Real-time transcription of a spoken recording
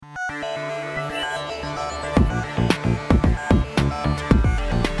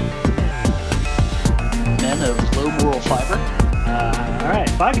Fiber. All right,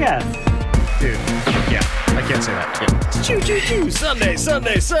 podcast. Dude, yeah, I can't say that. Yeah. Choo choo choo, Sunday.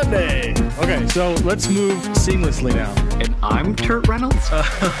 Okay, so let's move seamlessly now. And I'm Kurt Reynolds.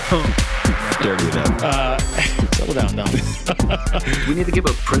 Dare do that. Settle down, Dom. Do we need to give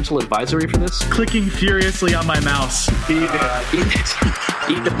a parental advisory for this? Clicking furiously on my mouse. Eat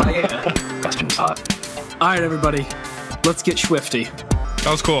it by hand. Question's hot. All right, everybody, let's get swifty.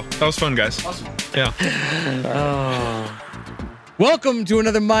 That was cool. That was fun, guys. Awesome. Yeah. Welcome to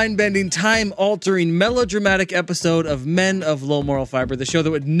another mind-bending, time-altering, melodramatic episode of Men of Low Moral Fiber, the show that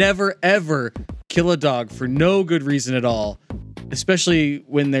would never, ever kill a dog for no good reason at all. Especially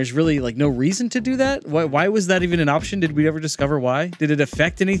when there's really no reason to do that. Why was that even an option? Did we ever discover why? Did it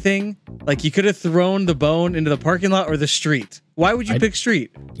affect anything? You could have thrown the bone into the parking lot or the street. Why would you pick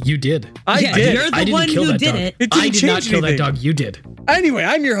street? You did. I did. You're the one who did it. It didn't I did not change kill that anything. dog. You did. Anyway,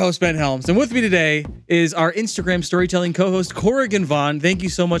 I'm your host, Ben Helms, and with me today is our Instagram storytelling co-host, Corrigan Vaughn. Thank you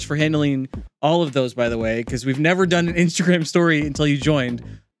so much for handling all of those, by the way, because we've never done an Instagram story until you joined,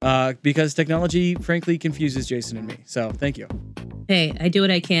 because technology, frankly, confuses Jason and me. So thank you. Hey, I do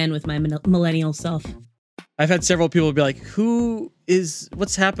what I can with my millennial self. I've had several people be like,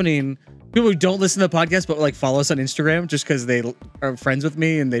 what's happening? People who don't listen to the podcast, but follow us on Instagram just because they are friends with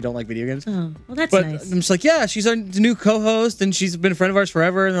me and they don't like video games. Oh, well, that's But nice. I'm just like, yeah, she's our new co-host and she's been a friend of ours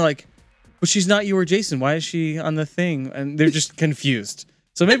forever. And they're like, but she's not you or Jason. Why is she on the thing? And they're just confused.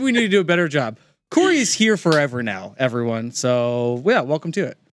 So maybe we need to do a better job. Corey is here forever now, everyone. So yeah, welcome to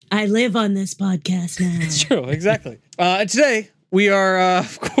it. I live on this podcast now. It's true, exactly. And today we are,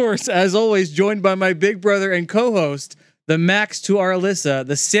 of course, as always, joined by my big brother and co-host, the Max to our Alyssa,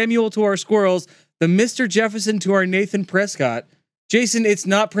 the Samuel to our Squirrels, the Mr. Jefferson to our Nathan Prescott. Jason, it's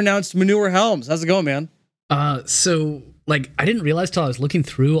not pronounced Manure Helms. How's it going, man? So I didn't realize till I was looking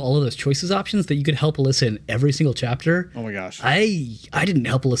through all of those choices options that you could help Alyssa in every single chapter. Oh my gosh. I didn't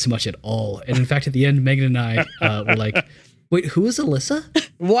help Alyssa much at all. And in fact, at the end, Megan and I were like, wait, who is Alyssa?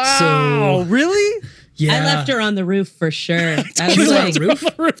 Wow, really? Yeah. I left her on the roof for sure. She was on a roof?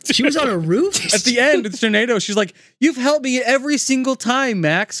 She was on a roof? At the end with Tornado, she's like, you've helped me every single time,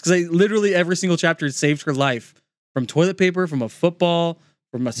 Max. Because literally every single chapter saved her life. From toilet paper, from a football,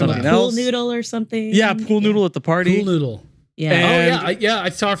 from something Pool else. noodle or something. Yeah, pool noodle at the party. Pool noodle. Yeah. And- I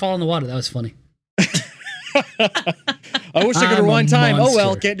saw her fall in the water. That was funny. I wish I could I'm a rewind time. Oh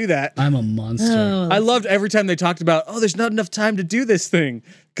well, monster. can't do that. I'm a monster. Oh, I loved every time they talked about, there's not enough time to do this thing.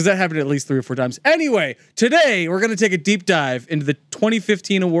 Because that happened at least 3 or 4 times. Anyway, today we're going to take a deep dive into the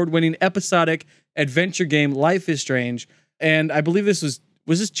 2015 award-winning episodic adventure game Life is Strange. And I believe this was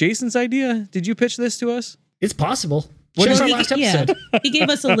this Jason's idea? Did you pitch this to us? It's possible. What What is was our it? last episode? He gave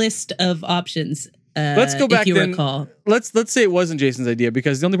us a list of options. Let's go back if you then. recall. Let's say it wasn't Jason's idea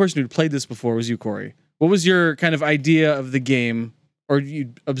because the only person who'd played this before was you, Corey. What was your kind of idea of the game? Or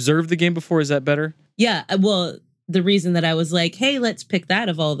you observed the game before? Is that better? Yeah, well, the reason that I was like, hey, let's pick that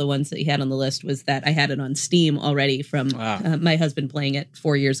of all the ones that he had on the list was that I had it on Steam already from my husband playing it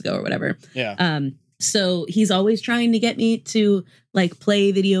 4 years ago or whatever. Yeah. So he's always trying to get me to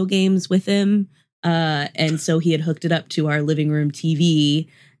play video games with him. And so he had hooked it up to our living room TV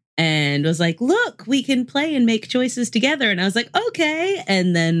and was like, look, we can play and make choices together. And I was like, okay.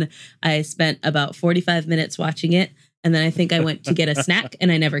 And then I spent about 45 minutes watching it. And then I think I went to get a snack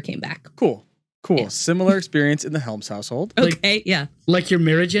and I never came back. Cool. Yeah. Similar experience in the Helms household. Okay, yeah. Like your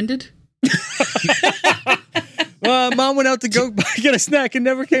marriage ended? Mom went out to go get a snack and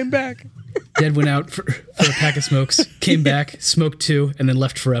never came back. Dad went out for a pack of smokes, came back, smoked 2, and then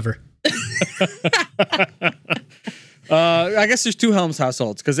left forever. I guess there's 2 Helms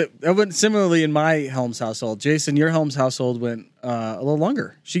households because it went similarly in my Helms household. Jason, your Helms household went a little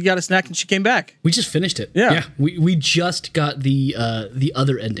longer. She got a snack and she came back. We just finished it. Yeah. We just got the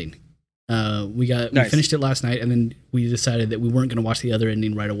other ending. We finished it last night, and then we decided that we weren't going to watch the other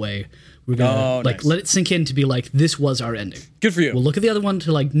ending right away. We're gonna nice. let it sink in to be this was our ending. Good for you. We'll look at the other one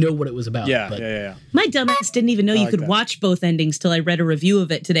to know what it was about. Yeah. My dumbass didn't even know you like could that. watch both endings till I read a review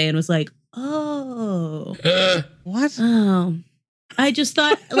of it today and was like, oh. What? Oh. I just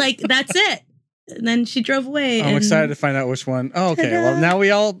thought, that's it. And then she drove away. I'm excited to find out which one. Oh, okay. Ta-da. Well,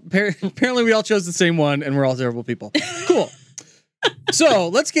 now apparently we all chose the same one and we're all terrible people. Cool. So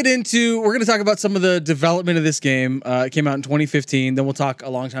we're going to talk about some of the development of this game. It came out in 2015. Then we'll talk a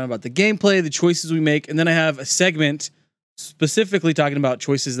long time about the gameplay, the choices we make. And then I have a segment specifically talking about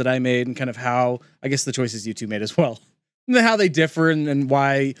choices that I made and kind of how, I guess, the choices you two made as well. And how they differ and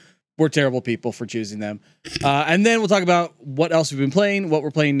why we're terrible people for choosing them. And then we'll talk about what else we've been playing, what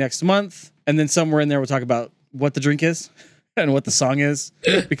we're playing next month. And then somewhere in there, we'll talk about what the drink is and what the song is,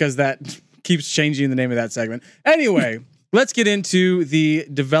 because that keeps changing the name of that segment. Anyway, let's get into the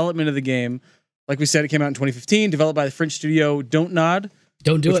development of the game. Like we said, it came out in 2015, developed by the French studio Don't Nod.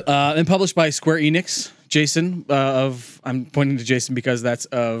 Don't do it. And published by Square Enix. Jason, I'm pointing to Jason because that's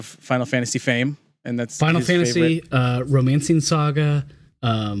of Final Fantasy fame. And that's Final his Fantasy, Romancing Saga,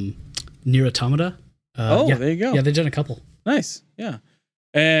 Nier Automata. There you go. Yeah, they've done a couple. Nice. Yeah.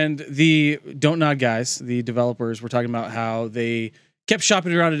 And the Don't Nod guys, the developers, were talking about how they kept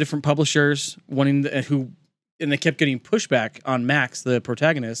shopping around to different publishers, and they kept getting pushback on Max, the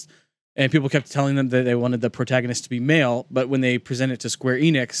protagonist, and people kept telling them that they wanted the protagonist to be male. But when they presented it to Square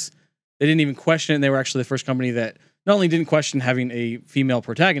Enix, they didn't even question it. And they were actually the first company that not only didn't question having a female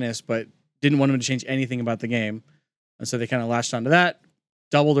protagonist, but didn't want them to change anything about the game. And so they kind of latched onto that,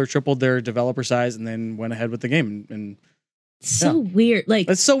 doubled or tripled their developer size, and then went ahead with the game. And so weird. Like,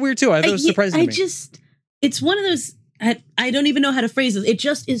 that's so weird too. I thought it was surprising to me. It's one of those, I don't even know how to phrase it. It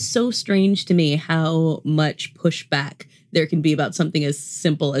just is so strange to me how much pushback there can be about something as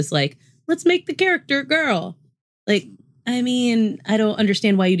simple as like, let's make the character a girl. Like, I mean, I don't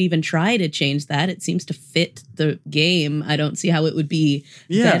understand why you'd even try to change that. It seems to fit the game. I don't see how it would be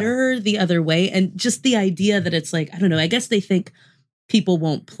better the other way. And just the idea that it's like, I don't know, I guess they think people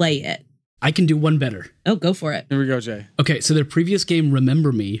won't play it. I can do one better. Oh, go for it. Here we go, Jay. Okay, so their previous game,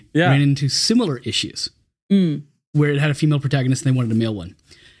 Remember Me, ran into similar issues where it had a female protagonist and they wanted a male one.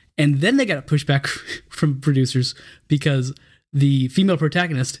 And then they got a pushback from producers because the female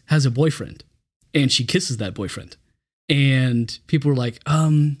protagonist has a boyfriend and she kisses that boyfriend. And people were like,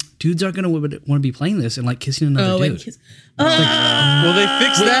 dudes aren't going to want to be playing this and like kissing another dude. Well, they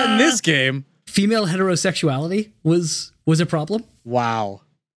fixed that in this game. Female heterosexuality was a problem. Wow.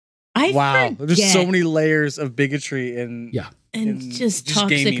 Forget. There's so many layers of bigotry in just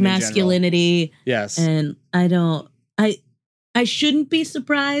toxic masculinity. Yes. And I shouldn't be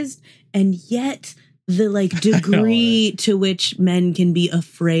surprised. And yet the like degree to which men can be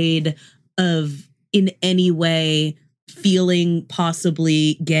afraid of in any way feeling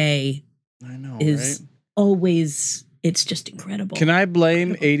possibly gay is always, it's just incredible. Can I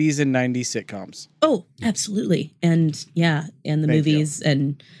blame 80s and 90s sitcoms? Oh, absolutely. And and the movies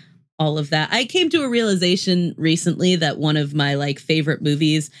and all of that. I came to a realization recently that one of my like favorite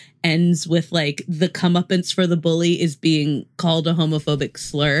movies ends with like the comeuppance for the bully is being called a homophobic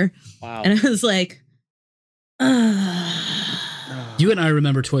slur. Wow. And I was like, You and I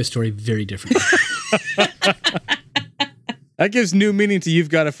remember Toy Story very differently. That gives new meaning to You've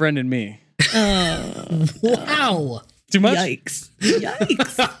Got a Friend in Me. Wow. Too much? Yikes.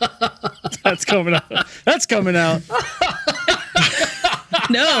 That's coming out. That's coming out.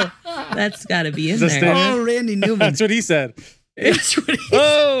 No, that's got to be in there. Oh, Randy Newman. That's what he said. That's what he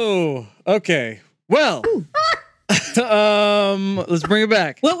Oh, okay. Well, let's bring it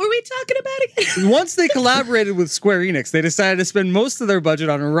back. What were we talking about again? Once they collaborated with Square Enix, they decided to spend most of their budget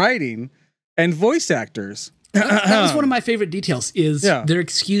on writing and voice actors. That was one of my favorite details. Is their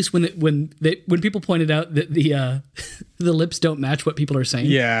excuse when people pointed out that the lips don't match what people are saying.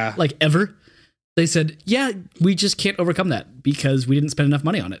 Yeah, like ever. They said, "Yeah, we just can't overcome that because we didn't spend enough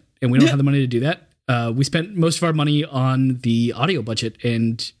money on it, and we don't have the money to do that. We spent most of our money on the audio budget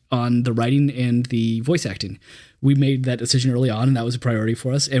and on the writing and the voice acting. We made that decision early on, and that was a priority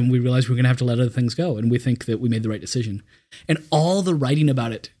for us. And we realized we we're going to have to let other things go. And we think that we made the right decision. And all the writing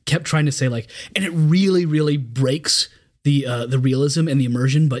about it kept trying to say like, and it really, really breaks the realism and the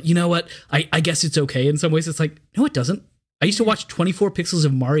immersion. But you know what? I guess it's okay. In some ways, it's like, no, it doesn't. I used to watch 24 Pixels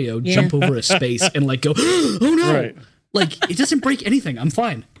of Mario jump over a space and like go, oh no! Right. Like it doesn't break anything. I'm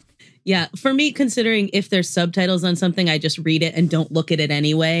fine. Yeah, for me, considering if there's subtitles on something, I just read it and don't look at it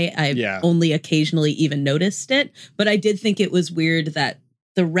anyway. I only occasionally even noticed it, but I did think it was weird that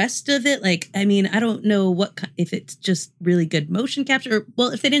the rest of it, like, I mean, I don't know if it's just really good motion capture. Or, well,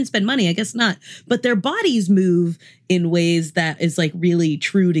 if they didn't spend money, I guess not. But their bodies move in ways that is like really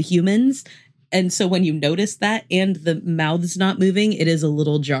true to humans. And so when you notice that and the mouth's not moving, it is a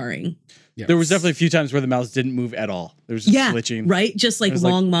little jarring. Yes. There was definitely a few times where the mouths didn't move at all. There was just glitching. Right? Just like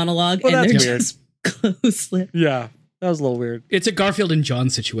long monologue. Well, and they're weird. just close lipped. Yeah, that was a little weird. It's a Garfield and John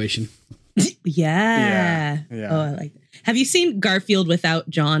situation. Yeah. Oh, I like that. Have you seen Garfield without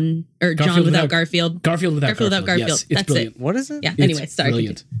John or Garfield John without Garfield? Garfield without Garfield. Yes, it's that's brilliant. it. What is it? Yeah. It's anyway, sorry.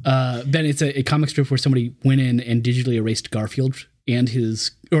 Brilliant. Ben, it's a comic strip where somebody went in and digitally erased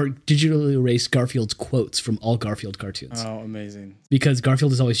Garfield's quotes from all Garfield cartoons. Oh, amazing. Because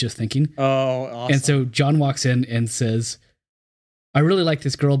Garfield is always just thinking. Oh, awesome. And so John walks in and says, I really like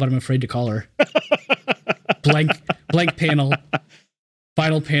this girl, but I'm afraid to call her. blank panel,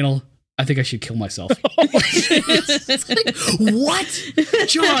 final panel, I think I should kill myself. It's like, what?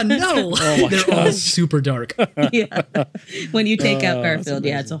 John, no. Oh my They're all gosh. super dark. Yeah. When you take out That's Garfield,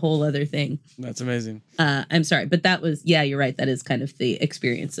 yeah, it's a whole other thing. That's amazing. I'm sorry, but that was, yeah, you're right. That is kind of the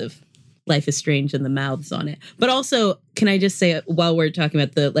experience of Life is Strange and the mouths on it. But also, can I just say, while we're talking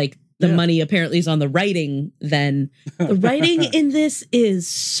about the money apparently is on the writing, then the writing in this is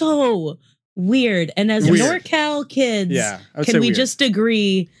so weird. And as Weird. NorCal kids, Yeah, I would can say we weird. just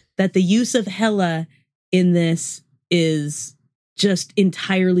agree that the use of hella in this is just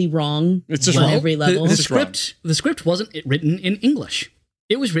entirely wrong It's just on wrong. every level? The This is script wasn't written in English.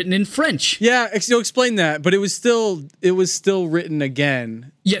 It was written in French. Yeah, explain that, but it was still written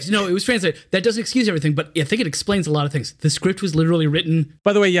again. Yes, no, it was translated. That doesn't excuse everything, but I think it explains a lot of things. The script was literally written.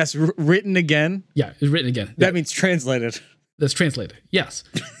 By the way, yes, written again. Yeah, it was written again. That means translated. That's translated. Yes,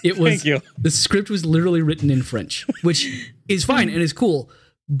 it was. Thank you. The script was literally written in French, which is fine and is cool,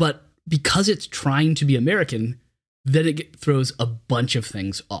 but because it's trying to be American, then it throws a bunch of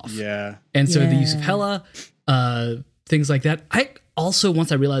things off. Yeah. And so the use of Yeah. hella, things like that. I also,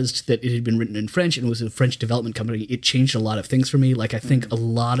 once I realized that it had been written in French and it was a French development company, it changed a lot of things for me. Like, I think a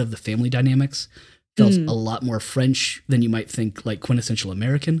lot of the family dynamics felt a lot more French than you might think, like quintessential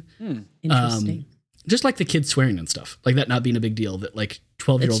American. Interesting. Just like the kids swearing and stuff, like that not being a big deal. That like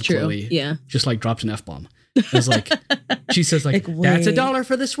 12-year-old It's true. Chloe, Yeah. just like drops an F-bomb. It's like she says like that's wait. $1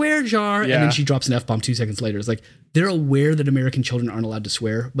 for the swear jar, and Yeah. then she drops an F-bomb 2 seconds later. It's like they're aware that American children aren't allowed to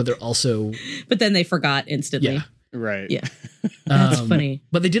swear, but they're also But then they forgot instantly. yeah. Right. Yeah. That's funny.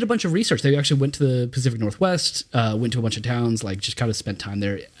 But they did a bunch of research. They actually went to the Pacific Northwest, went to a bunch of towns, like just kind of spent time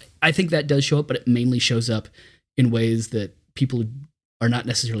there. I think that does show up, but it mainly shows up in ways that people who are not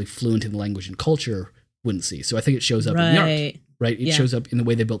necessarily fluent in the language and culture wouldn't see. So I think it shows up in the art, Right. right? It Yeah. shows up in the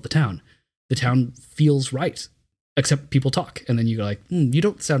way they built the town. The town feels right, except people talk. And then you go like, you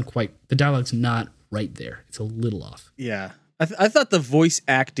don't sound quite, the dialogue's not right there. It's a little off. Yeah. I thought the voice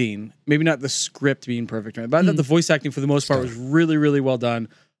acting, maybe not the script being perfect, right? But I thought the voice acting for the most part was really, really well done,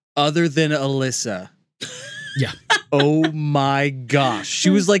 other than Alyssa. Yeah. Oh my gosh.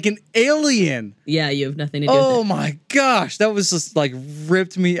 She was like an alien. Yeah, you have nothing to do with Oh it. my gosh. That was just like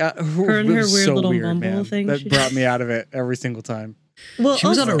ripped me out. Her and It her was weird so little weird, mumble man. thing. That brought me out of it every single time. Well, She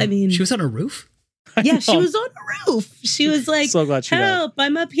was also, on a, I mean, she was on a roof. yeah, she was on a roof. She was like, So glad she died. help,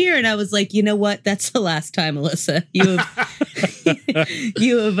 I'm up here. And I was like, you know what? That's the last time, Alyssa. You have,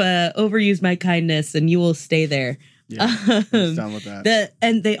 you have overused my kindness and you will stay there. Yeah. I'm done with that.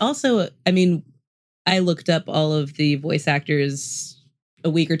 And they also, I mean, I looked up all of the voice actors a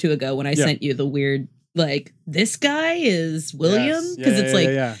week or two ago when I sent you the weird, like, this guy is William. Yes. Because Yeah, it's yeah, like,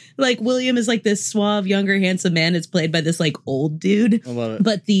 yeah. like William is like this suave, younger, handsome man. It's played by this like old dude. I love it.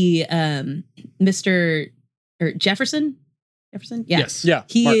 But the Mr. or Jefferson? Yeah. Yes. Yeah.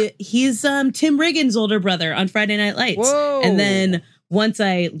 Mark. He's Tim Riggins' older brother on Friday Night Lights. Whoa. And then once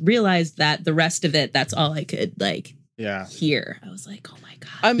I realized that, the rest of it, that's all I could like Yeah. hear. I was like, oh my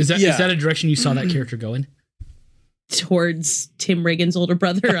God. Is that a direction you saw that character going? Towards Tim Riggins' older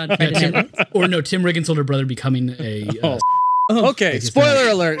brother on Friday Night Lights. Or no, Tim Riggins' older brother becoming a Okay, spoiler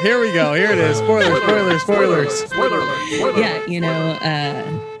alert. Here we go. Here it is. Spoilers. Yeah, you know,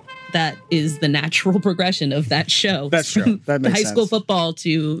 that is the natural progression of that show. That's true. From That makes high school sense. football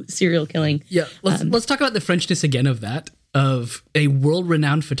to serial killing. Yeah, let's talk about the Frenchness again of that, of a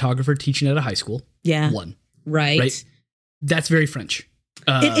world-renowned photographer teaching at a high school. Yeah. One. Right. That's very French.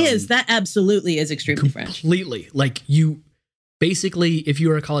 It is. That absolutely is extremely French. Completely. Like, you basically, if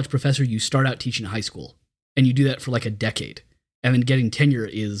you are a college professor, you start out teaching high school and you do that for like a decade. And then getting tenure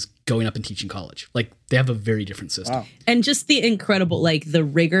is going up and teaching college. Like, they have a very different system. Wow. And just the incredible, like the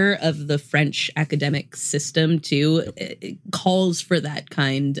rigor of the French academic system too, it calls for that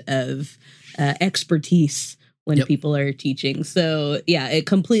kind of expertise when people are teaching. So yeah, it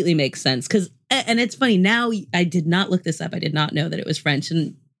completely makes sense. And it's funny now, I did not look this up. I did not know that it was French,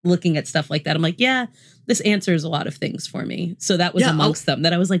 and looking at stuff like that, I'm like, yeah, this answers a lot of things for me. So that was amongst them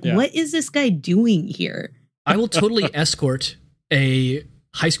that I was like, what is this guy doing here? I will totally escort a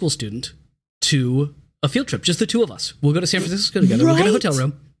high school student to a field trip, just the two of us. We'll go to San Francisco together. We'll get a hotel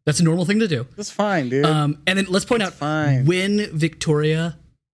room. That's a normal thing to do. That's fine, dude. And then let's point out, fine. when Victoria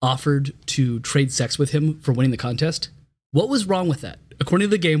offered to trade sex with him for winning the contest, what was wrong with that? According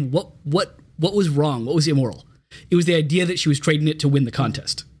to the game, what was wrong? What was immoral? It was the idea that she was trading it to win the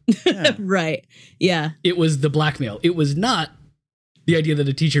contest. Right. Yeah. It was the blackmail. It was not the idea that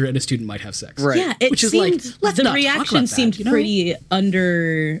a teacher and a student might have sex. Right. Yeah. It Which is seemed, like, let's the not talk reaction about that, seemed you know? pretty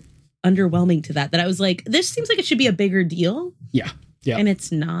underwhelming to that I was like, this seems like it should be a bigger deal. Yeah. Yeah. And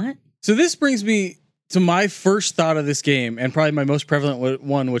it's not. So this brings me to my first thought of this game, and probably my most prevalent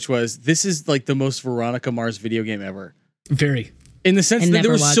one, which was this is like the most Veronica Mars video game ever. Very. In the sense I that there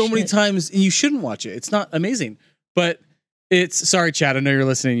never were so watched many it. times, and you shouldn't watch it. It's not amazing, but it's sorry, Chad. I know you're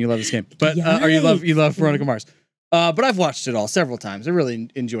listening. You love this game, but or you love Veronica Mars. But I've watched it all several times. I really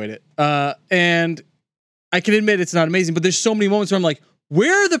enjoyed it, and I can admit it's not amazing. But there's so many moments where I'm like,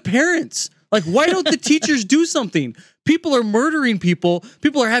 where are the parents? Like, why don't the teachers do something? People are murdering people.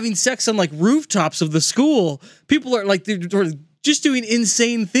 People are having sex on like rooftops of the school. People are like they're just doing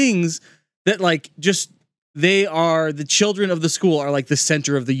insane things that like just they are the children of the school are like the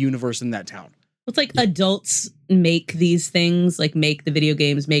center of the universe in that town. It's like adults make these things, like make the video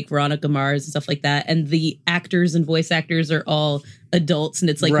games, make Veronica Mars and stuff like that. And the actors and voice actors are all adults. And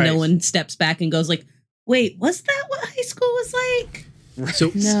it's like Right. no one steps back and goes like, wait, was that what high school was like?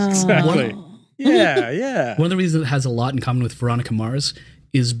 So No. Exactly. Yeah. one of the reasons it has a lot in common with Veronica Mars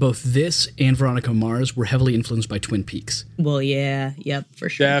is both this and Veronica Mars were heavily influenced by Twin Peaks. Well, yeah. Yep, for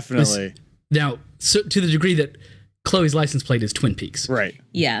sure. Definitely. Now, so to the degree that Chloe's license plate is Twin Peaks. Right.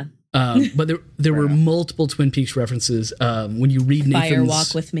 Yeah. But there were multiple Twin Peaks references. When you read Nathan's Fire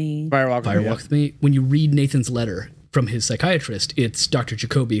Walk with Me. Firewalk with Me, when you read Nathan's letter from his psychiatrist, it's Dr.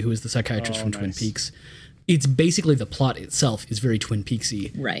 Jacoby, who is the psychiatrist from Twin nice. Peaks. It's basically the plot itself is very Twin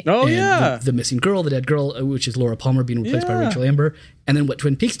Peaksy. Right. Oh And yeah. the missing girl, the dead girl, which is Laura Palmer being replaced by Yeah. Rachel Amber. And then what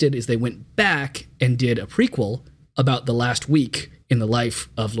Twin Peaks did is they went back and did a prequel about the last week in the life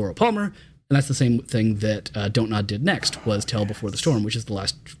of Laura Palmer. And that's the same thing that Don't Nod did next, was Tell Before the Storm, which is the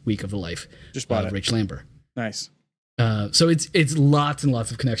last week of the life Just bought of it. Rachel Amber. Nice. So it's lots and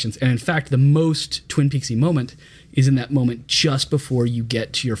lots of connections. And in fact, the most Twin Peaksy moment is in that moment just before you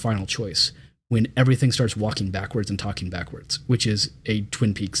get to your final choice, when everything starts walking backwards and talking backwards, which is a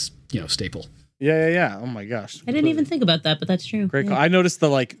Twin Peaks, staple. Yeah. Oh my gosh. I didn't even think about that, but that's true. Great Yeah. call. I noticed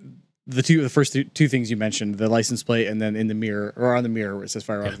the first two things you mentioned, the license plate and then in the mirror or on the mirror where it says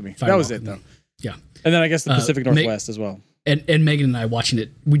Firewalk with Me. That was Firewalk it with though. Me. Yeah. And then I guess the Pacific Ma- Northwest as well. And Megan and I watching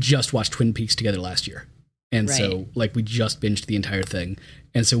it, we just watched Twin Peaks together last year. And so Right. like we just binged the entire thing.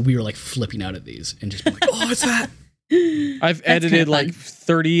 And so we were like flipping out at these and just being like, oh, it's that. I've That's edited kinda like fun.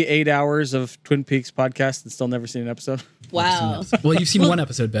 38 hours of Twin Peaks podcast and still never seen an episode. Wow. Well, you've seen one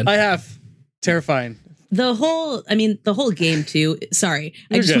episode, Ben. I have. Terrifying. The whole game too. Sorry.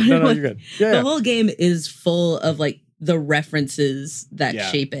 You're good. No, you're good. The Yeah. whole game is full of like the references that Yeah.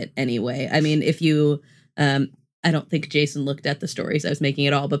 shape it anyway. I mean, if you I don't think Jason looked at the stories I was making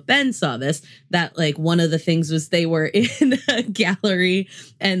at all, but Ben saw this, that like one of the things was they were in a gallery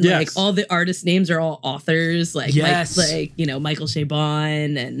and Yes. like all the artist names are all authors, like Yes. like Michael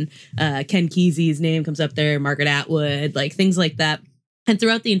Chabon and Ken Kesey's name comes up there, Margaret Atwood, like things like that. And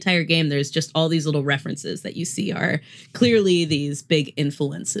throughout the entire game, there's just all these little references that you see are clearly these big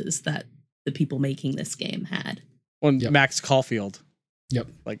influences that the people making this game had. One Yep. Max Caulfield. Yep.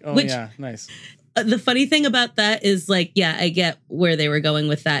 Like, oh Which- yeah, nice. The funny thing about that is like, yeah, I get where they were going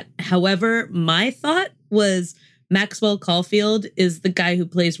with that. However, my thought was Maxwell Caulfield is the guy who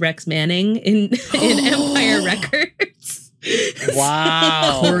plays Rex Manning in Empire Records.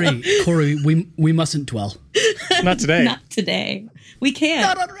 Wow. Corey, we mustn't dwell. Not today. Not today. We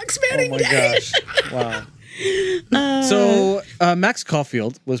can't. on Rex Oh Manning my gosh. Wow. So Max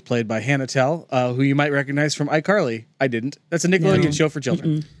Caulfield was played by Hannah Tell, who you might recognize from iCarly. I didn't. That's a Nickelodeon No. show for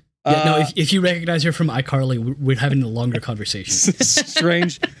children. Yeah, no, if you recognize her from iCarly, we're having a longer conversation.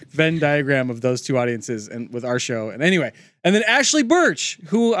 Strange Venn diagram of those two audiences and with our show. And anyway, and then Ashley Birch,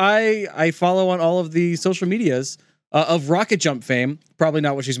 who I follow on all of the social medias of Rocket Jump fame. Probably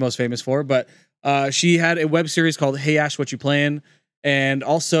not what she's most famous for, but she had a web series called Hey Ash, What You Playin'? And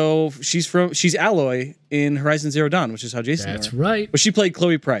also she's Alloy in Horizon Zero Dawn, which is how Jason knew That's her. right. But she played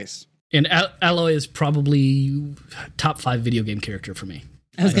Chloe Price. And Alloy is probably top 5 video game character for me.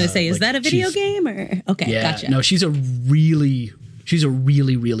 I was going to say, is like, that a video she's- game or? Okay, Yeah, gotcha. no, she's a really,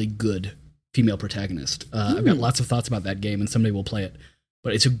 really good female protagonist. I've got lots of thoughts about that game, and someday we'll play it.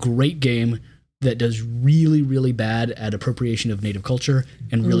 But it's a great game that does really, really bad at appropriation of native culture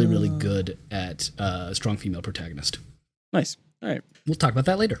and really, really good at a strong female protagonist. Nice. All right. We'll talk about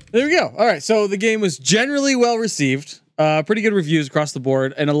that later. There we go. All right. So the game was generally well received. Pretty good reviews across the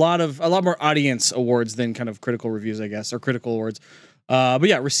board, and a lot more audience awards than kind of critical reviews, I guess, or critical awards. But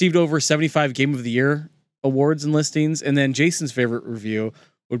yeah, received over 75 Game of the Year awards and listings. And then Jason's favorite review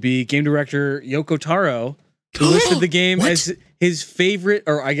would be game director Yoko Taro, who listed the game What? as his favorite,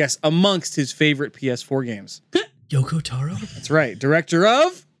 or I guess amongst his favorite PS4 games. Yoko Taro? That's right. Director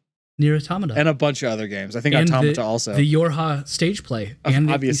of Nier Automata. and a bunch of other games. I think And Automata also. The Yorha stage play. And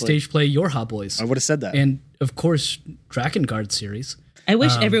the obviously. stage play Yorha Boys. I would have said that. And, of course, Drakengard series. I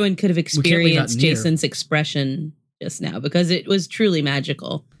wish everyone could have leave that experienced near. Jason's expression just now because it was truly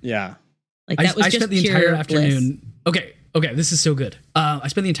magical. Yeah. Like that was I just spent the pure entire bliss. afternoon. Okay, this is so good. I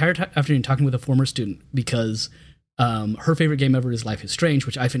spent the entire afternoon talking with a former student because her favorite game ever is Life is Strange,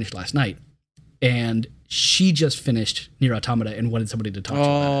 which I finished last night, and she just finished Nier Automata and wanted somebody to talk to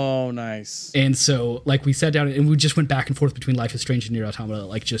about it. Oh, nice. And so, like, we sat down and we just went back and forth between Life is Strange and Nier Automata,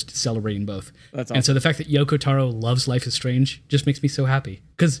 like, just celebrating both. That's awesome. And so the fact that Yoko Taro loves Life is Strange just makes me so happy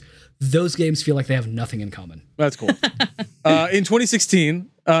because those games feel like they have nothing in common. That's cool. In 2016,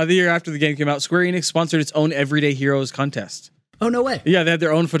 the year after the game came out, Square Enix sponsored its own Everyday Heroes contest. Oh, no way. Yeah, they had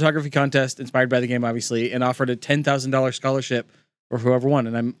their own photography contest inspired by the game, obviously, and offered a $10,000 scholarship for whoever won.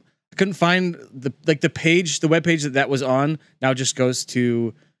 And I couldn't find the web page that was on now just goes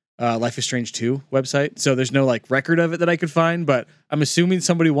to Life is Strange 2 website. So there's no like record of it that I could find, but I'm assuming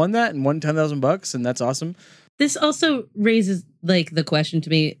somebody won that and won $10,000, and that's awesome. This also raises like the question to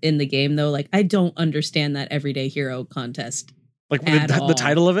me in the game though. Like I don't understand that Everyday Hero contest. Like At the all.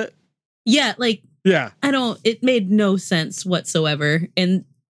 title of it. Yeah, like Yeah. it made no sense whatsoever. And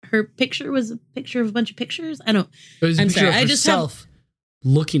her picture was a picture of a bunch of pictures. It was a I'm picture sorry, of I just have- herself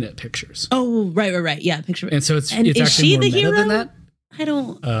looking at pictures. Oh, right. Yeah, picture. And so it's And is actually she more the meta hero? than that. I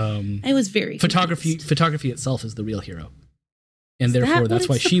don't. I was very Photography confused. photography itself is the real hero. And Is therefore that that's what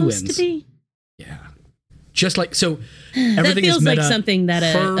why it's she supposed wins. To be? Yeah. Just like so That everything feels is meta. like something that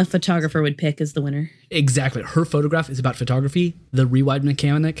Her- a photographer would pick as the winner. Exactly. Her photograph is about photography. The rewind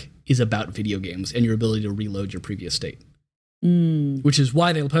mechanic is about video games and your ability to reload your previous state. Which is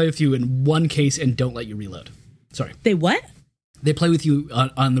why they'll play with you in one case and don't let you reload. Sorry. They what? They play with you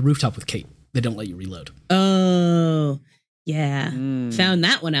on the rooftop with Kate. They don't let you reload. Oh, yeah. Found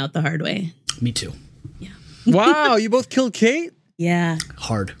that one out the hard way. Me too. Wow, you both killed Kate? Yeah.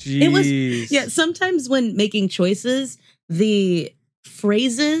 Hard. Jeez. It was, yeah, sometimes when making choices, the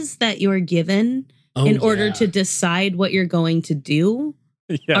phrases that you're given in order to decide what you're going to do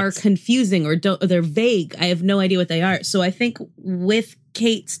Yes. are confusing or they're vague. I have no idea what they are. So I think with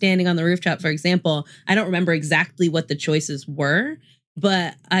Kate standing on the rooftop, for example, I don't remember exactly what the choices were,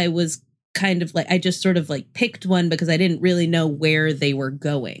 but I was kind of like, I just sort of like picked one because I didn't really know where they were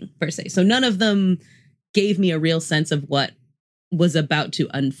going per se. So none of them gave me a real sense of what was about to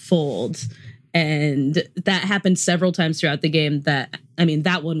unfold. And that happened several times throughout the game. That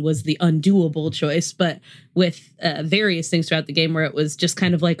one was the undoable choice, but with various things throughout the game where it was just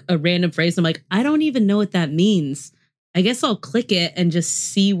kind of like a random phrase. I'm like, I don't even know what that means. I guess I'll click it and just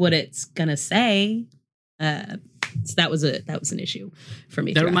see what it's gonna say. So that was an issue for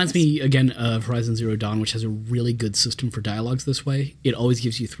me. That reminds me again of Horizon Zero Dawn, which has a really good system for dialogues this way. It always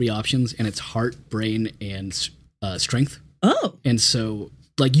gives you 3 options, and it's heart, brain, and strength. Oh, And so,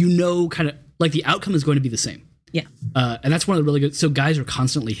 like, kind of like the outcome is going to be the same. yeah. And that's one of the really good. So guys are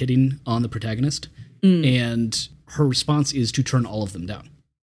constantly hitting on the protagonist, and her response is to turn all of them down.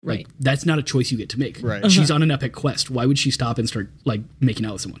 Right. Like, that's not a choice you get to make. Right. She's on an epic quest. Why would she stop and start like making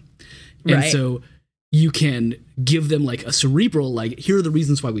out with someone? And Right. so you can give them like a cerebral, like, here are the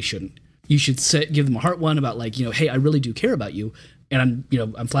reasons why we shouldn't. You should give them a heart one about like, hey, I really do care about you, and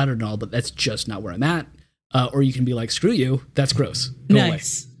I'm flattered and all, but that's just not where I'm at. Or you can be like, screw you, that's gross. Go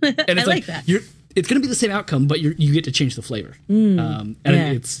Nice. away. And it's I like that. It's going to be the same outcome, but you get to change the flavor. And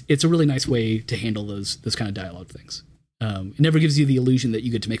yeah. it's a really nice way to handle those kind of dialogue things. It never gives you the illusion that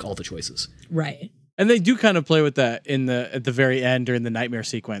you get to make all the choices. Right. And they do kind of play with that at the very end during the nightmare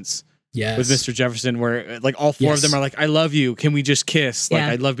sequence Yes. with Mr. Jefferson, where like all 4 of Yes. them are like, "I love you. Can we just kiss? Like Yeah.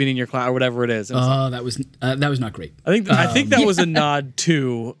 I love being in your class or whatever it is." And it's like, that was not great. I think that was a nod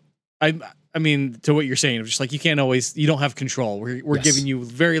to I mean to what you're saying of just like you don't have control. We're Yes. giving you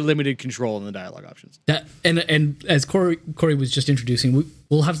very limited control in the dialogue options. That and as Corey was just introducing,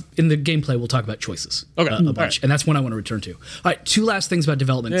 we'll have in the gameplay we'll talk about choices. Okay. A bunch, All right. and that's one I want to return to. All right, 2 last things about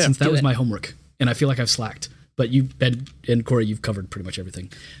development Yeah, since that do was it. my homework, and I feel like I've slacked. But you and Corey, you've covered pretty much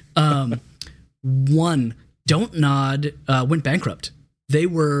everything. One, Don't Nod went bankrupt. They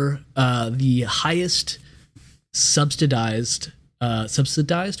were the highest subsidized.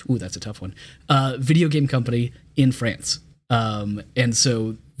 Ooh, that's a tough one. Video game company in France. And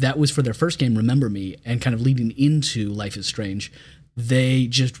so that was for their first game, Remember Me, and kind of leading into Life is Strange. They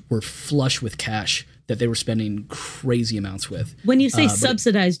just were flush with cash that they were spending crazy amounts with. When you say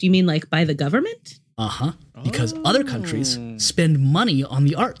subsidized, you mean like by the government? Because other countries spend money on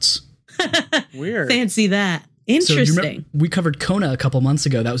the arts. Weird. Fancy that. So do you Interesting. remember, we covered Kona a couple months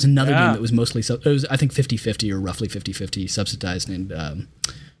ago. That was another Yeah. game that was mostly, it was, I think, 50-50 or roughly 50-50 subsidized and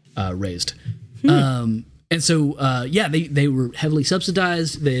raised. And so, they were heavily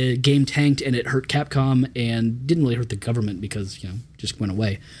subsidized. The game tanked, and it hurt Capcom, and didn't really hurt the government because just went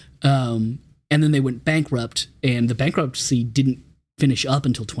away. And then they went bankrupt, and the bankruptcy didn't finish up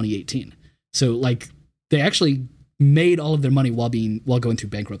until 2018. So, like, they actually made all of their money while going through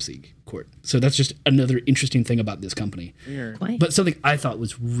bankruptcy court. So that's just another interesting thing about this company. Weird. But something I thought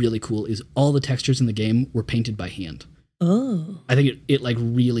was really cool is all the textures in the game were painted by hand. Oh. I think it like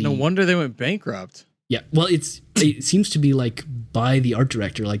really. No wonder they went bankrupt. Yeah, well, it seems to be like by the art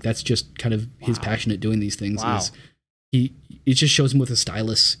director. Like that's just kind of his passion at doing these things. Wow. Is it just shows him with a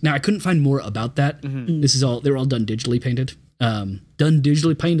stylus. Now I couldn't find more about that. Mm-hmm. They're all done digitally painted.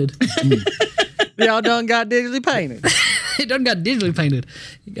 They all done got digitally painted. It done got digitally painted.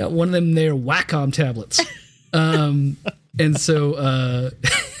 You got one of them there Wacom tablets. And so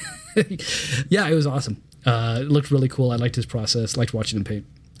yeah, it was awesome. It looked really cool. I liked his process. Liked watching him paint.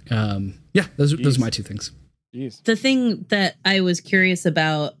 Those are my two things. Jeez. The thing that I was curious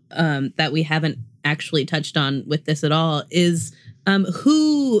about that we haven't actually touched on with this at all is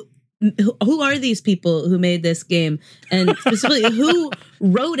who are these people who made this game, and specifically who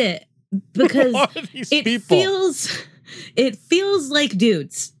wrote it? Because it feels like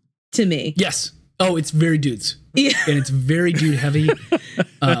dudes to me. Yes. Oh, it's very dudes. Yeah. And it's very dude heavy.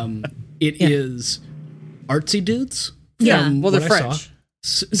 It is artsy dudes. Yeah. Well, they're French.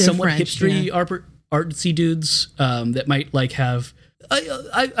 Somewhat French, hipstery artsy dudes that might like have.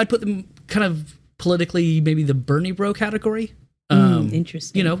 I'd put them kind of politically, maybe the Bernie bro category.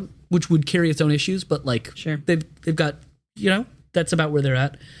 Interesting. Which would carry its own issues, but like Sure. they've got that's about where they're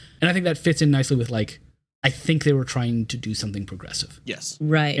at, and I think that fits in nicely with like I think they were trying to do something progressive. Yes.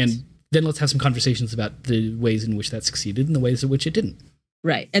 Right. And then let's have some conversations about the ways in which that succeeded and the ways in which it didn't.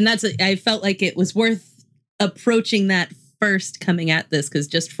 Right. And I felt like it was worth approaching that first coming at this, because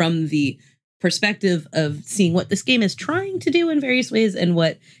just from the perspective of seeing what this game is trying to do in various ways and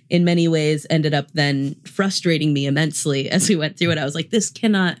what in many ways ended up then frustrating me immensely as we went through it. I was like, this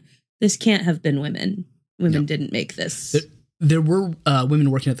can't have been women. Women didn't make this. There were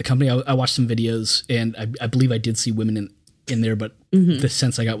women working at the company. I watched some videos, and I believe I did see women in there, but the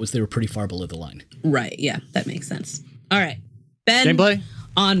sense I got was they were pretty far below the line. Right. Yeah, that makes sense. All right. Ben, Gameplay.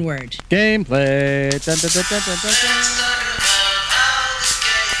 onward. Gameplay. Dun, dun, dun, dun, dun, dun, dun.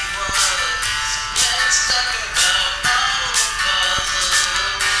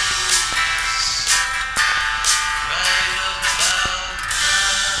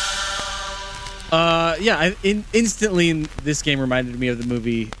 Instantly, this game reminded me of the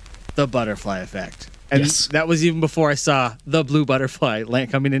movie The Butterfly Effect. And Yes. that was even before I saw the blue butterfly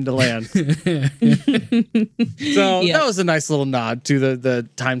coming into land. So that was a nice little nod to the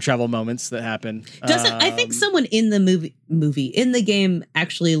time travel moments that happen. I think someone in the movie in the game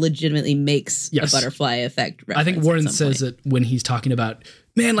actually legitimately makes Yes. a butterfly effect reference. I think Warren at some says point. it when he's talking about,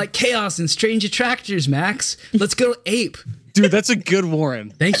 man, like chaos and strange attractors, Max. Let's go ape. Dude, that's a good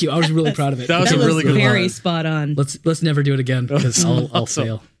Warren. Thank you. I was really proud of it. That was That a was really good very one. spot on. Let's never do it again because I'll Awesome.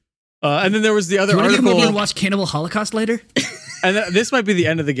 fail. And then there was the other Do you want to come over and article. watch Cannibal Holocaust later? And this might be the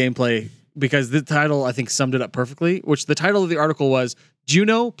end of the gameplay because the title, I think, summed it up perfectly, which the title of the article was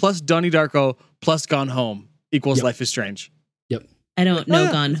Juno plus Donnie Darko plus Gone Home equals Yep. Life is Strange. Yep. I don't know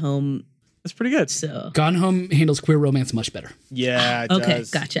yeah. Gone Home, That's pretty good. so Gone Home handles queer romance much better. Yeah, it okay, does.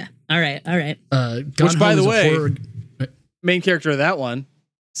 gotcha. All right. Gone Which, by Home the is a way- horror- Main character of that one,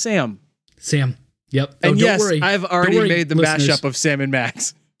 Sam. Sam. Yep. And don't yes, worry. I've Don't already worry, made the listeners. mashup of Sam and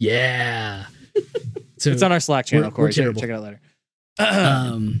Max. Yeah. So It's on our Slack channel, We're Corey. terrible. Check it out later.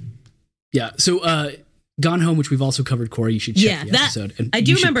 Yeah. So Gone Home, which we've also covered, Corey, you should check Yeah, the that episode. And I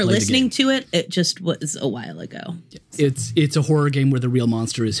do you should remember play the listening game. to it. It just was a while ago. It's a horror game where the real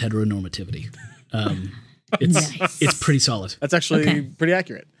monster is heteronormativity. It's Nice. it's pretty solid. That's actually Okay. pretty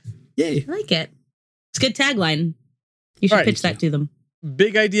accurate. Yay. I like it. It's a good tagline. You should All right, pitch that to them.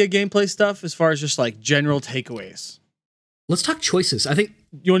 Big idea gameplay stuff as far as just like general takeaways. Let's talk choices. I think.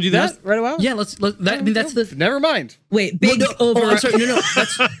 You want to do that right away? Yeah. That's the. Never mind. Wait, big Well, over. I'm sorry. No.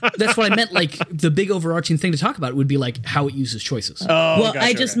 That's what I meant. Like the big overarching thing to talk about would be like how it uses choices. Oh, Well, gotcha,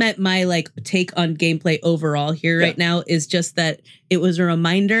 I just okay. meant my take on gameplay overall here right now is just that it was a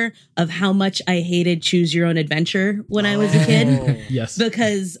reminder of how much I hated choose your own adventure when I was a kid, Yes.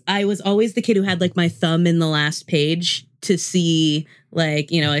 because I was always the kid who had like my thumb in the last page to see like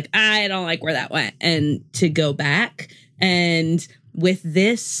I don't like where that went and to go back. And with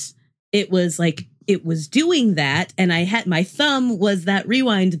this, it was like it was doing that, and I had my thumb was that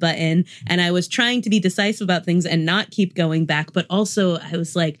rewind button, and I was trying to be decisive about things and not keep going back, but also I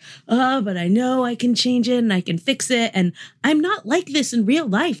was like, oh, but I know I can change it and I can fix it, and I'm not like this in real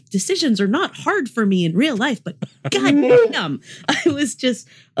life. Decisions are not hard for me in real life, but goddamn, I was just,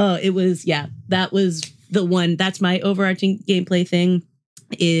 that was the one. That's my overarching gameplay thing.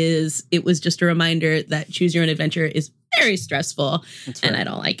 It was just a reminder that choose your own adventure is very stressful, and I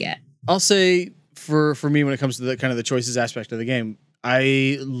don't like it. I'll say for me, when it comes to the kind of the choices aspect of the game,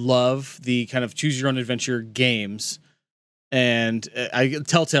 I love the kind of choose your own adventure games. And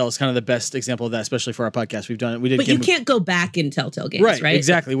Telltale is kind of the best example of that, especially for our podcast. We did, but you can't go back in Telltale games, right?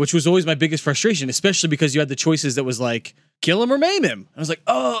 Exactly, which was always my biggest frustration, especially because you had the choices that was like kill him or maim him. I was like,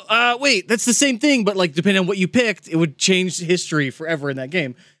 wait, that's the same thing, but like depending on what you picked, it would change history forever in that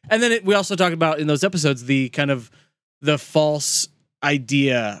game. And then we also talked about in those episodes the kind of the false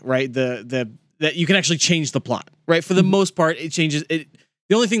idea, right? The that you can actually change the plot, right? For the most part, it changes. The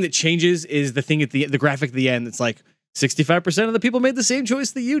only thing that changes is the thing at the graphic at the end. It's like 65% of the people made the same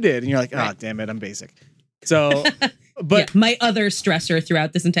choice that you did. And you're like, damn it, I'm basic. So, but my other stressor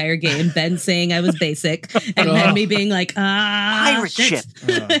throughout this entire game, Ben saying I was basic and then me being like, pirate shit.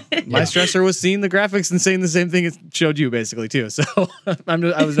 My stressor was seeing the graphics and saying the same thing it showed you basically too. So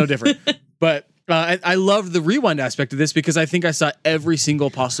I was no different, but I loved the rewind aspect of this because I think I saw every single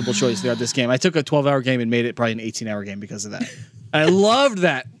possible choice throughout this game. I took a 12-hour game and made it probably an 18-hour game because of that. I loved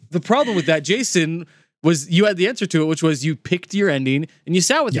that. The problem with that, Jason, was you had the answer to it, which was you picked your ending and you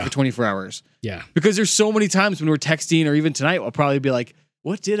sat with it for 24 hours. Yeah. Because there's so many times when we're texting or even tonight, I'll probably be like,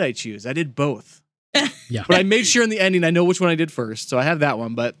 what did I choose? I did both. Yeah. But I made sure in the ending, I know which one I did first. So I have that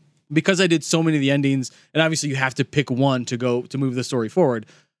one. But because I did so many of the endings, and obviously you have to pick one to move the story forward,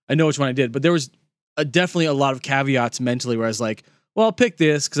 I know which one I did. But there was definitely a lot of caveats mentally where I was like, well, I'll pick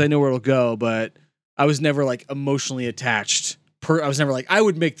this because I know where it'll go. But I was never like emotionally attached. I was never like, I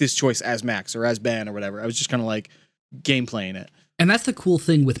would make this choice as Max or as Ben or whatever. I was just kind of like game playing it. And that's the cool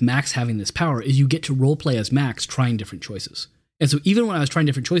thing with Max having this power is you get to role play as Max trying different choices. And so even when I was trying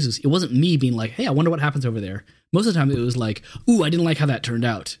different choices, it wasn't me being like, hey, I wonder what happens over there. Most of the time it was like, ooh, I didn't like how that turned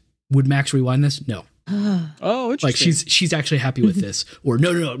out. Would Max rewind this? No. Oh, interesting. Like she's actually happy with this. Or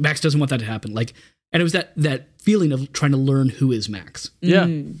no, Max doesn't want that to happen. Like, and it was that feeling of trying to learn who is Max. Yeah.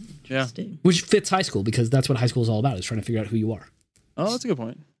 Yeah. Which fits high school because that's what high school is all about, is trying to figure out who you are. Oh, that's a good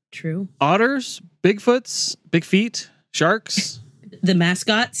point. True. Otters, Bigfoots, big feet, sharks. The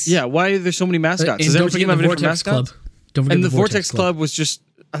mascots. Yeah, why are there so many mascots? And don't forget the Vortex Club. Don't forget and the Vortex Club was just,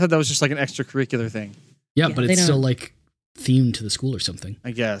 I thought that was just like an extracurricular thing. Yeah, but it's still like themed to the school or something.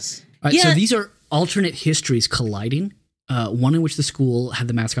 I guess. All right, so these are alternate histories colliding. One in which the school had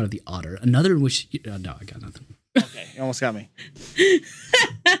the mascot of the otter. Another in which... no, I got nothing. Okay, you almost got me.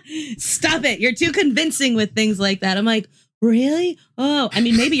 Stop it. You're too convincing with things like that. I'm like, really? Oh, I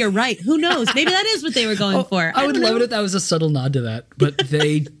mean, maybe you're right. Who knows? Maybe that is what they were going for. I would love it if that was a subtle nod to that, but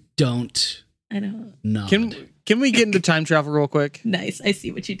they don't. I don't. Nod. Can we get into time travel real quick? Nice. I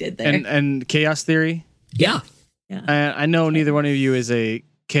see what you did there. And chaos theory? Yeah. I know neither one of you is a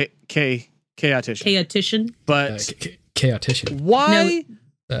chaotician. Chaotician? But... chaotician. Why?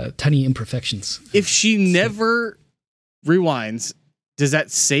 Tiny imperfections. If she never rewinds, does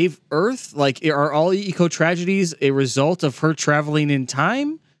that save Earth? Like, are all eco tragedies a result of her traveling in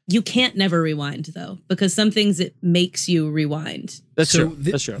time? You can't never rewind, though, because some things it makes you rewind. That's true.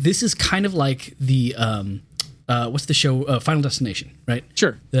 That's true. This is kind of like the what's the show? Final Destination, right?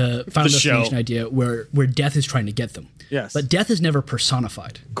 Sure. The Final Destination idea where death is trying to get them. Yes. But death is never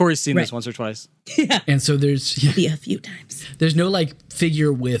personified. Corey's seen this once or twice. Yeah. And so there's a few times. There's no like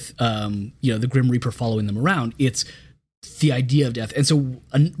figure with the Grim Reaper following them around. It's the idea of death. And so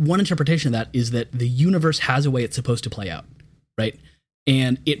one interpretation of that is that the universe has a way it's supposed to play out, right?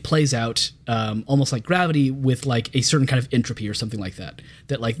 And it plays out almost like gravity with like a certain kind of entropy or something like that.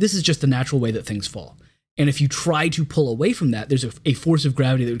 That like this is just the natural way that things fall. And if you try to pull away from that, there's a force of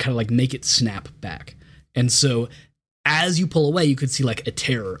gravity that would kind of like make it snap back. And so as you pull away, you could see like a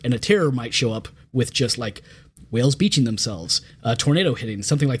terror, and a terror might show up with just like whales beaching themselves, a tornado hitting,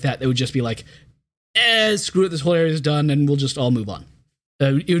 something like that. That would just be like, screw it, this whole area is done, and we'll just all move on.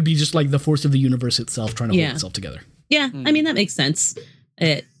 It would be just like the force of the universe itself trying to hold itself together. Yeah, I mean, that makes sense.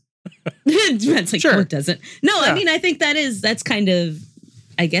 It depends, like, it doesn't. No, I mean, I think that's kind of,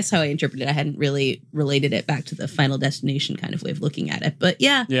 I guess, how I interpret it. I hadn't really related it back to the Final Destination kind of way of looking at it. But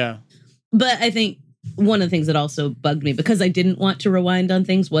yeah. But I think one of the things that also bugged me, because I didn't want to rewind on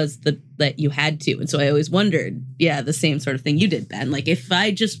things, was that you had to. And so I always wondered, the same sort of thing you did, Ben. Like, if I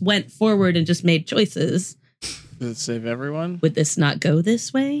just went forward and just made choices, Does it save everyone? Would this not go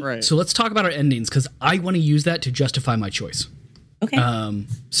this way? Right. So let's talk about our endings because I want to use that to justify my choice. Okay.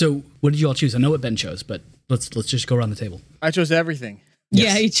 So what did you all choose? I know what Ben chose, but let's just go around the table. I chose everything.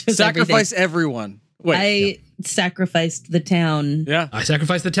 Yeah, you chose Sacrifice everything. everyone. Wait. I sacrificed the town. yeah. I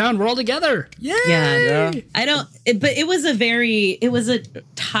sacrificed the town. We're all together. Yay! Yeah. Yeah. I don't, but it was a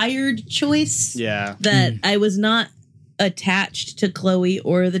tired choice. Yeah. That I was not attached to Chloe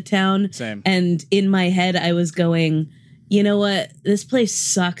or the town. Same. And in my head, I was going, you know what? This place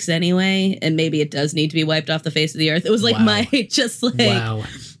sucks anyway. And maybe it does need to be wiped off the face of the earth. It was like Wow. wow.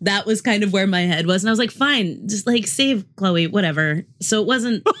 That was kind of where my head was. And I was like, fine, just like save Chloe, whatever. So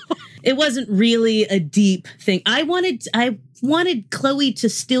it wasn't really a deep thing. I wanted Chloe to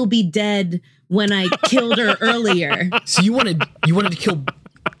still be dead when I killed her earlier. So you wanted to kill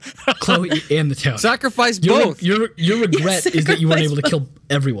Chloe and the town. Sacrifice Your both. regret is that you weren't able to kill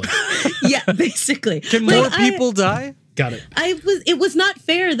everyone. Yeah, basically. Can more people die? Got it. It was not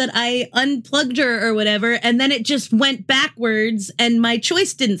fair that I unplugged her or whatever, and then it just went backwards, and my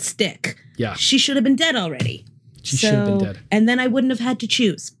choice didn't stick. Yeah. She should have been dead already. She should have been dead. And then I wouldn't have had to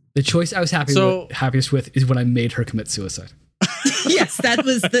choose. The choice I was happiest with is when I made her commit suicide. Yes, that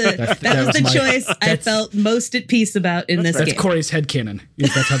was the that was the my- choice I that's- felt most at peace about in this That's game. Corey's headcanon.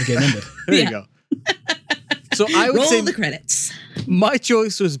 That's how the game ended. There Yeah. you go. So I would Roll say the credits. my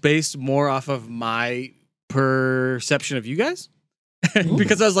choice was based more off of my perception of you guys.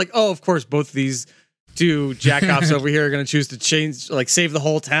 Because I was like, oh, of course, both of these two jackoffs over here are going to choose to save the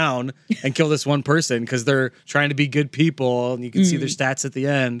whole town and kill this one person because they're trying to be good people and you can see their stats at the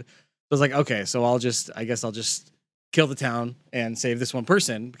end. So I was like, okay, so I guess I'll just kill the town and save this one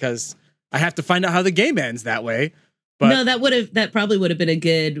person because I have to find out how the game ends that way. But No, that probably would have been a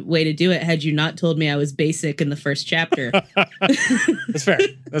good way to do it had you not told me I was basic in the first chapter. that's fair.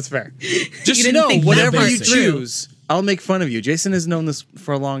 That's fair. Just didn't know, think that whatever you basic. choose, I'll make fun of you. Jason has known this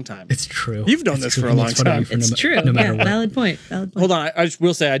for a long time. It's true. You've known It's this true. for a He long makes fun of time. you for It's true. No matter Yeah, what. valid point. Hold on, I just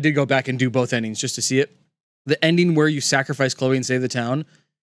will say I did go back and do both endings just to see it. The ending where you sacrifice Chloe and save the town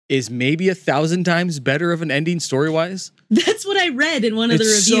is maybe 1,000 times better of an ending story-wise. That's what I read in one of the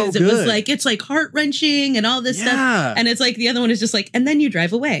It's so reviews. It was good. like it's like heart-wrenching and all this Yeah. stuff. And it's like the other one is just like, and then you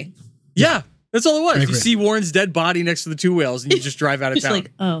drive away. Yeah, that's all it was. I You agree. see Warren's dead body next to the two whales and you just drive out of Just town.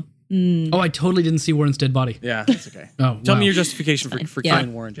 like, oh. Oh, I totally didn't see Warren's dead body. Yeah, that's okay. Oh, Tell wow. me your justification for Yeah.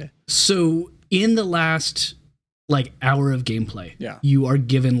 killing Warren, Jay. So in the last hour of gameplay, Yeah. you are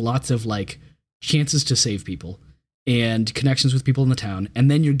given lots of chances to save people and connections with people in the town, and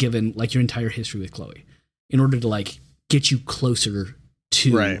then you're given your entire history with Chloe in order to get you closer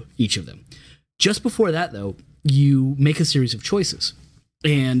to Right. each of them. Just before that, though, you make a series of choices,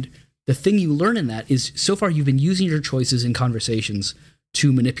 and the thing you learn in that is so far you've been using your choices in conversations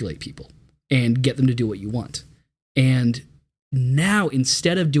to manipulate people and get them to do what you want. And now,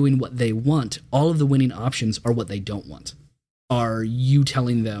 instead of doing what they want, all of the winning options are what they don't want. Are you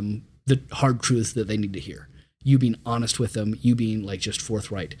telling them the hard truths that they need to hear? You being honest with them, you being just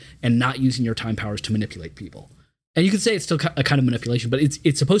forthright, and not using your time powers to manipulate people. And you could say it's still a kind of manipulation, but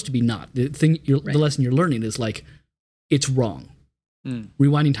it's supposed to be not. The thing, the lesson you're learning is it's wrong.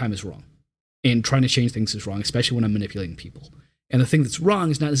 Rewinding time is wrong, and trying to change things is wrong, especially when I'm manipulating people. And the thing that's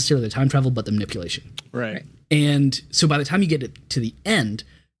wrong is not necessarily the time travel, but the manipulation. Right. And so by the time you get to the end,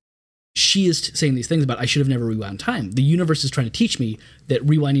 she is saying these things about I should have never rewound time. The universe is trying to teach me that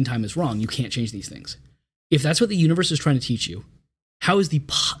rewinding time is wrong. You can't change these things. If that's what the universe is trying to teach you, how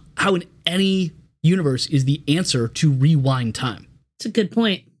in any universe is the answer to rewind time? It's a good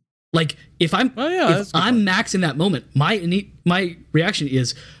point. If I'm Oh, yeah, that's if a good I'm Max in that moment, my reaction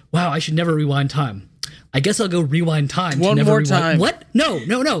is, wow, I should never rewind time. I guess I'll go rewind time. One to never more rewind. time. What? No,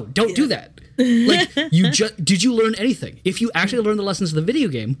 don't do that. Did you learn anything? If you actually learn the lessons of the video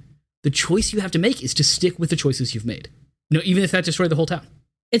game, the choice you have to make is to stick with the choices you've made. Even if that destroyed the whole town.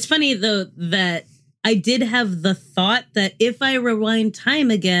 It's funny though that I did have the thought that if I rewind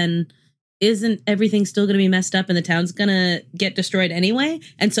time again, isn't everything still going to be messed up and the town's going to get destroyed anyway?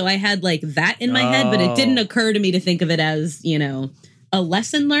 And so I had that in my head, but it didn't occur to me to think of it as, a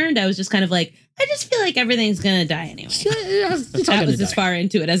lesson learned. I was just kind of I just feel like everything's going to die anyway. That was as far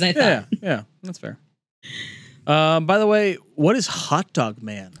into it as I thought. Yeah, that's fair. By the way, what is Hot Dog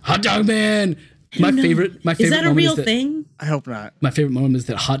Man? Hot Dog Man. My know. favorite. Is that a moment real that- thing? I hope not. My favorite moment is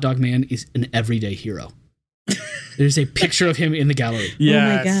that Hot Dog Man is an everyday hero. There's a picture of him in the gallery. Yes.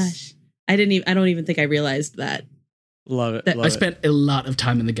 Oh my gosh. I don't even think I realized that. Love it. That- love I it. spent a lot of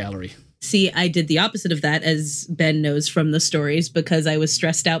time in the gallery. See, I did the opposite of that, as Ben knows from the stories, because I was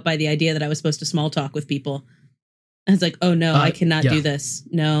stressed out by the idea that I was supposed to small talk with people. I was like, oh no, I cannot yeah. do this.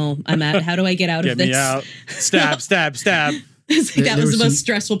 No, I'm out. How do I get out Get of this? me out. Stab, stab, stab. It's like, that There was was the most some-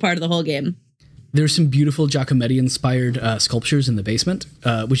 stressful part of the whole game. There's some beautiful Giacometti-inspired sculptures in the basement,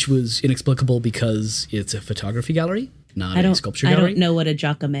 which was inexplicable because it's a photography gallery, not a sculpture I gallery. don't know what a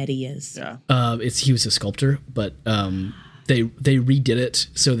Giacometti is. Yeah. He was a sculptor, but they redid it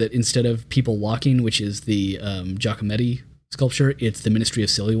so that instead of people walking, which is the Giacometti sculpture, it's the Ministry of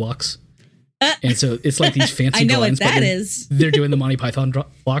Silly Walks. And so it's like these fancy I know drawings. what but that they're- is. They're doing the Monty Python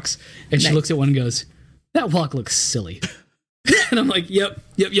walks. And she Nice. looks at one and goes, that walk looks silly. And I'm like, yep.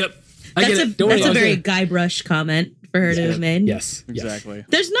 I That's get it. Don't worry, a I'll very do it. Guybrush comment for her to have made. Yes. Exactly.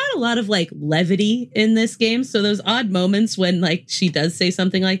 There's not a lot of like levity in this game, so those odd moments when like she does say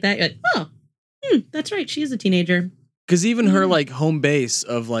something like that, you're like, oh, that's right, she is a teenager. Because even her like home base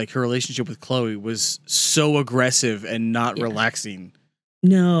of like her relationship with Chloe was so aggressive and not relaxing.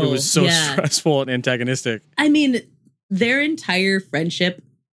 No, It was so yeah. stressful and antagonistic. I mean, their entire friendship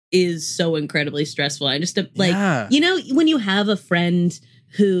is so incredibly stressful. I just like, Yeah. you know, when you have a friend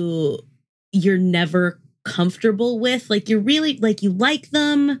who you're never comfortable with, like you're really like you like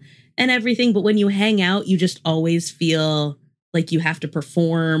them and everything, but when you hang out, you just always feel like you have to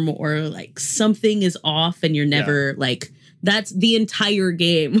perform or like something is off and you're never like, that's the entire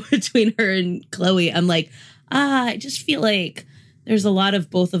game between her and Chloe. I'm like, I just feel like there's a lot of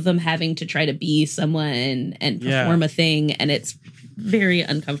both of them having to try to be someone and perform a thing, and it's very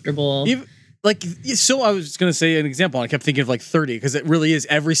uncomfortable. Even, like, so I was going to say an example. I kept thinking of like 30 because it really is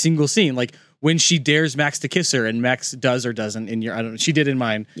every single scene. Like when she dares Max to kiss her and Max does or doesn't in your, I don't know, she did in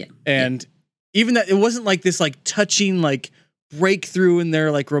mine. Yeah. And even that, it wasn't like this like touching like breakthrough in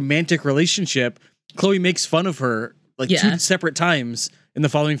their like romantic relationship. Chloe makes fun of her like two separate times in the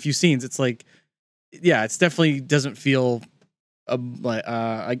following few scenes. It's like, yeah, it's definitely doesn't feel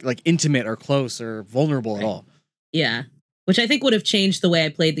like intimate or close or vulnerable at all. Yeah. Which I think would have changed the way I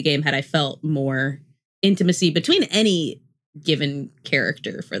played the game had I felt more intimacy between any given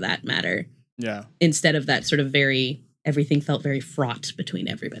character for that matter. Yeah. Instead of that sort of everything felt very fraught between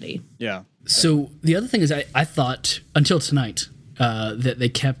everybody. Yeah. So the other thing is I thought until tonight that they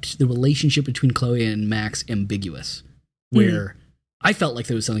kept the relationship between Chloe and Max ambiguous, where I felt like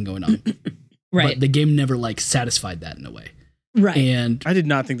there was something going on. Right. But the game never like satisfied that in a way. Right. And I did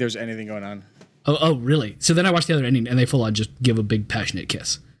not think there was anything going on. oh, really? So then I watched the other ending and they full on just give a big passionate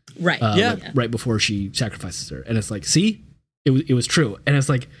kiss. Right. Right before she sacrifices her. And it's like, see, it was true. And it's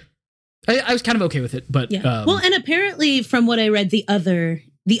like, I was kind of okay with it, but well, and apparently from what I read, the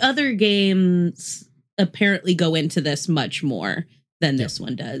other games apparently go into this much more than this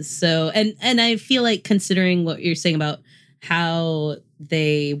one does. So, and I feel like considering what you're saying about how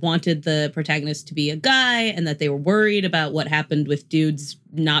they wanted the protagonist to be a guy and that they were worried about what happened with dudes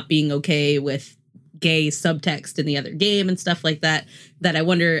not being okay with gay subtext in the other game and stuff like that, that I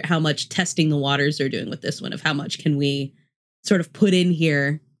wonder how much testing the waters are doing with this one, of how much can we sort of put in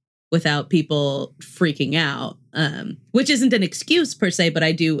here without people freaking out, which isn't an excuse per se, but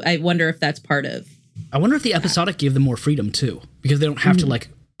I wonder if that's part of. I wonder if the episodic gave them more freedom too, because they don't have to like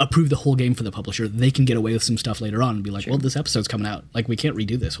approve the whole game for the publisher. They can get away with some stuff later on and be like, well, this episode's coming out. Like, we can't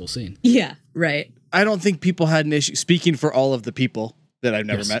redo this whole scene. Yeah, right. I don't think people had an issue, speaking for all of the people that I've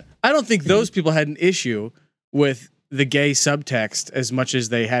never met, I don't think those people had an issue with the gay subtext as much as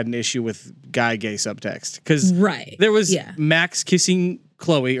they had an issue with gay subtext. Because there was Max kissing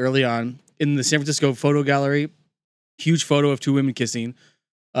Chloe early on in the San Francisco photo gallery, huge photo of two women kissing.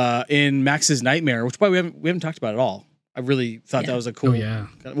 In Max's Nightmare, which by the way, we haven't talked about at all. I really thought that was a cool. Oh, yeah.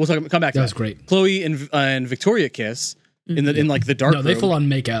 We'll come back to that. That was great. Chloe and Victoria kiss in like the dark No, they room. full on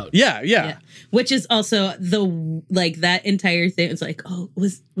make out. Yeah. Which is also that entire thing. It's like, oh,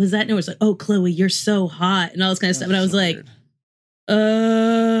 was that? No, it's like, oh, Chloe, you're so hot and all this kind of stuff. And I was like,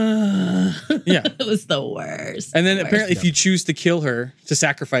 yeah, it was the worst. And then apparently, if you choose to kill her, to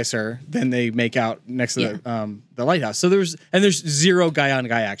sacrifice her, then they make out next to the lighthouse. So there's zero guy on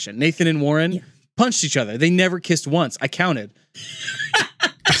guy action. Nathan and Warren punched each other. They never kissed once. I counted.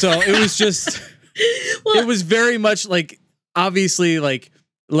 So it was just, it was very much like, obviously, like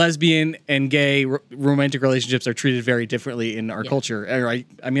lesbian and gay romantic relationships are treated very differently in our culture.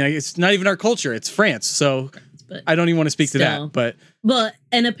 I mean, it's not even our culture. It's France. So I don't even want to speak to that. But well,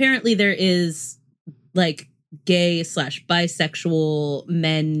 and apparently there is like gay / bisexual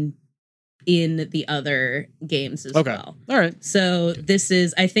men in the other games as well. All right. So this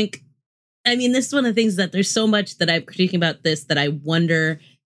is, I mean, this is one of the things that there's so much that I'm critiquing about this that I wonder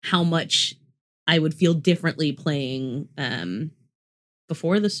how much I would feel differently playing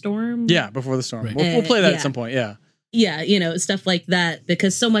Before the Storm. Yeah, Before the Storm. Right. We'll play that at some point. Yeah. Yeah, stuff like that,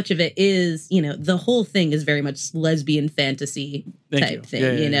 because so much of it is, the whole thing is very much lesbian fantasy type thing,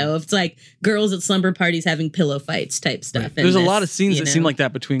 It's like girls at slumber parties having pillow fights type stuff. Right. There's a lot of scenes that seem like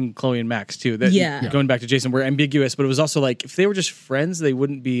that between Chloe and Max too. That, going back to Jason, were ambiguous, but it was also like if they were just friends, they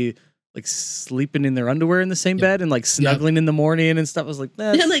wouldn't be like sleeping in their underwear in the same bed and like snuggling in the morning and stuff. I was like,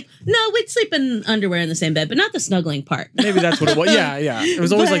 I'm like, no, we'd sleep in underwear in the same bed, but not the snuggling part. Maybe that's what it was. Yeah. It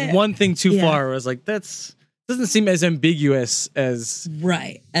was always like one thing too far. Where I was like, doesn't seem as ambiguous as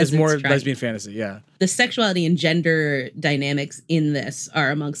more lesbian fantasy. Yeah. The sexuality and gender dynamics in this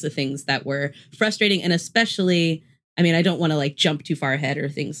are amongst the things that were frustrating. And especially, I mean, I don't want to like jump too far ahead or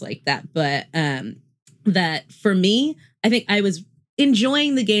things like that, but that for me, I think I was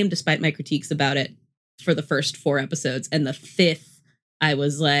enjoying the game despite my critiques about it for the first 4 episodes. And the 5th, I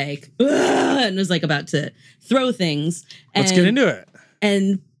was like, ugh, and was like about to throw things. Let's get into it.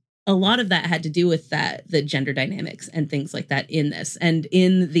 And a lot of that had to do with the gender dynamics and things like that in this. And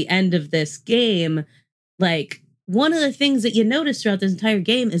in the end of this game, like one of the things that you notice throughout this entire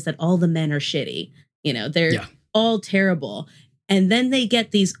game is that all the men are shitty. They're all terrible. And then they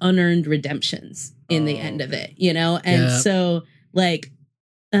get these unearned redemptions in the end of it, And so like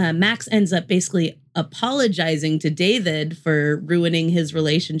Max ends up basically apologizing to David for ruining his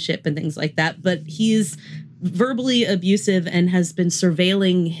relationship and things like that. But he's verbally abusive and has been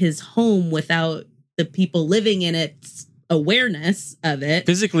surveilling his home without the people living in it awareness of it.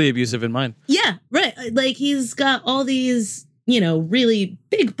 Physically abusive in mine. Yeah, right. Like he's got all these, really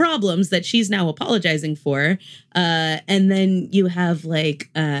big problems that she's now apologizing for. And then you have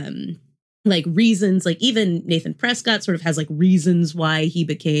like reasons, like even Nathan Prescott sort of has like reasons why he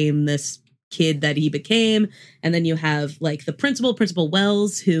became this kid that he became. And then you have like the Principal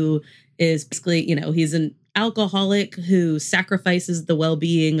Wells, who is basically, he's an alcoholic who sacrifices the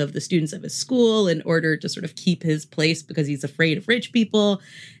well-being of the students of his school in order to sort of keep his place because he's afraid of rich people.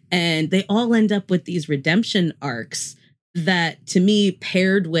 And they all end up with these redemption arcs that, to me,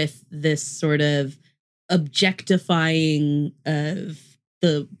 paired with this sort of objectifying of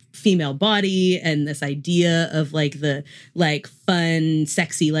the female body and this idea of like the like fun,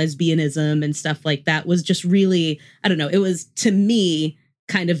 sexy lesbianism and stuff like that was just really, I don't know, it was, to me,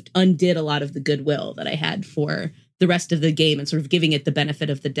 kind of undid a lot of the goodwill that I had for the rest of the game and sort of giving it the benefit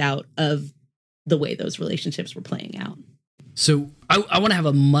of the doubt of the way those relationships were playing out. So I want to have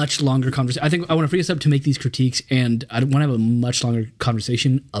a much longer conversation. I think I want to free us up to make these critiques, and I want to have a much longer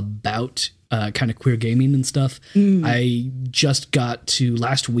conversation about kind of queer gaming and stuff. I just got to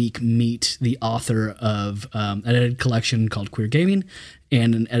last week meet the author of an edited collection called Queer Gaming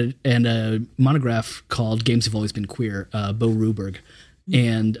and a monograph called Games Have Always Been Queer, Bo Ruberg.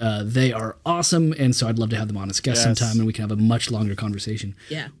 And they are awesome, and so I'd love to have them on as guests sometime, and we can have a much longer conversation.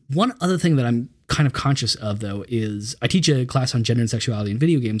 Yeah. One other thing that I'm kind of conscious of, though, is I teach a class on gender and sexuality in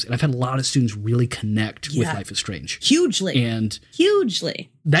video games, and I've had a lot of students really connect with Life is Strange. Hugely.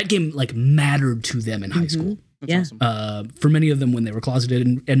 That game, like, mattered to them in high school. That's awesome. For many of them when they were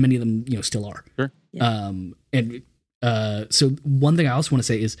closeted, and many of them, still are. Sure. Yeah. So one thing I also want to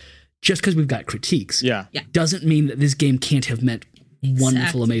say is, just because we've got critiques doesn't mean that this game can't have meant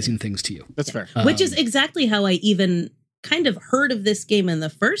wonderful, amazing things to you. That's fair. Which is exactly how I even kind of heard of this game in the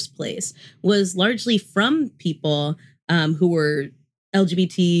first place, was largely from people who were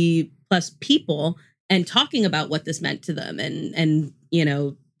LGBT plus people and talking about what this meant to them and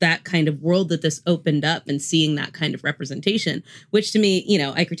that kind of world that this opened up and seeing that kind of representation, which to me,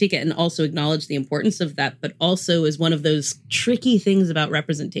 I critique it and also acknowledge the importance of that, but also is one of those tricky things about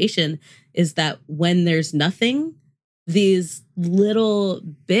representation is that when there's nothing, these little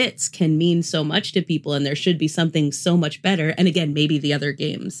bits can mean so much to people, and there should be something so much better. And again, maybe the other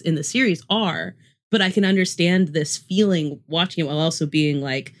games in the series are, but I can understand this feeling watching it while also being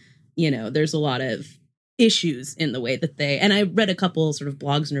like, there's a lot of issues in the way that and I read a couple sort of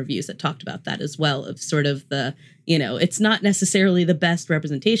blogs and reviews that talked about that as well, of sort of the, it's not necessarily the best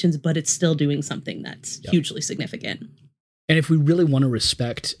representations, but it's still doing something that's hugely significant. And if we really want to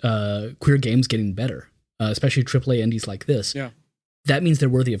respect queer games getting better, especially AAA indies like this, that means they're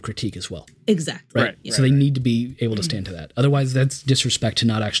worthy of critique as well. Exactly. Right. So they need to be able to stand to that. Otherwise, that's disrespect to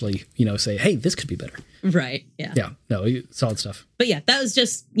not actually, say, hey, this could be better. Right. Yeah. Yeah. No, solid stuff. But yeah, that was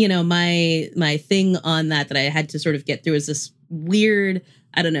just, my thing on that I had to sort of get through, is this weird,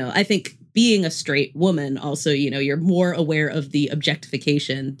 I don't know. I think being a straight woman also, you're more aware of the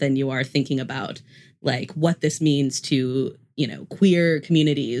objectification than you are thinking about like what this means to, queer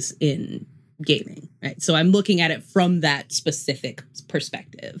communities in gaming, right? So I'm looking at it from that specific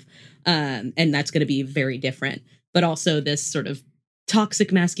perspective, and that's going to be very different. But also this sort of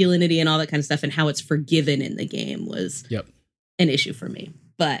toxic masculinity and all that kind of stuff and how it's forgiven in the game was an issue for me.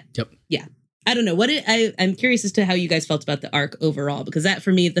 But yeah, I don't know I'm curious as to how you guys felt about the arc overall, because that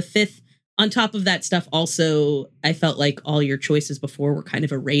for me, the fifth, on top of that stuff, also, I felt like all your choices before were kind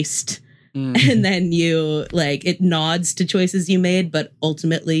of erased. And then you it nods to choices you made, but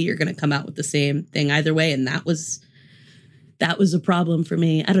ultimately you're going to come out with the same thing either way. And that was a problem for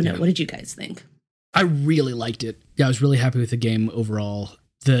me. I don't know. What did you guys think? I really liked it. Yeah, I was really happy with the game overall.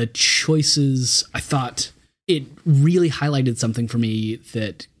 The choices, I thought it really highlighted something for me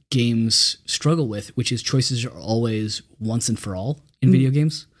that games struggle with, which is choices are always once and for all in video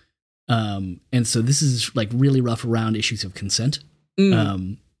games. And so this is really rough around issues of consent.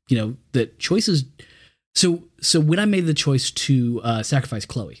 That choices. So when I made the choice to sacrifice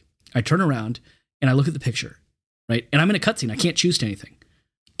Chloe, I turn around and I look at the picture, right? And I'm in a cutscene. I can't choose to anything.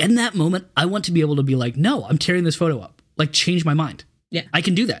 In that moment, I want to be able to be like, no, I'm tearing this photo up. Change my mind. Yeah, I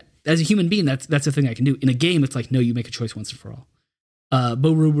can do that as a human being. That's a thing I can do. In a game, it's no, you make a choice once and for all.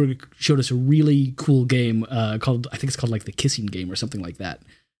 Bo Ruberg showed us a really cool game called, I think it's called the Kissing Game or something like that,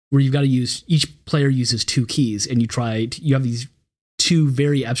 where you've got to each player uses 2 keys, and you have these 2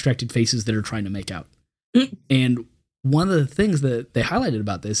 very abstracted faces that are trying to make out. And one of the things that they highlighted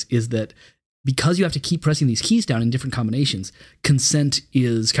about this is that because you have to keep pressing these keys down in different combinations, consent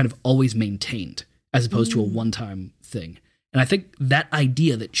is kind of always maintained as opposed to a one-time thing. And I think that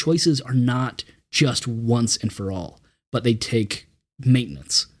idea that choices are not just once and for all, but they take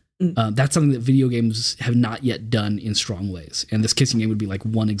maintenance. That's something that video games have not yet done in strong ways. And this Kissing Game would be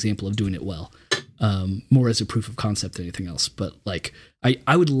one example of doing it well. More as a proof of concept than anything else. But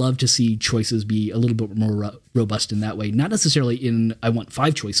I would love to see choices be a little bit more robust in that way. Not necessarily in, I want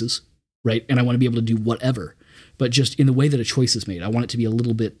 5 choices, right? And I want to be able to do whatever, but just in the way that a choice is made. I want it to be a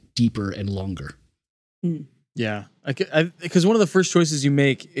little bit deeper and longer. Yeah, because one of the first choices you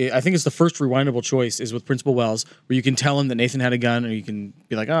make, I think it's the first rewindable choice, is with Principal Wells, where you can tell him that Nathan had a gun, or you can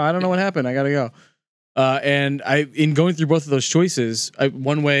be like, oh, I don't know what happened, I gotta go. And in going through both of those choices,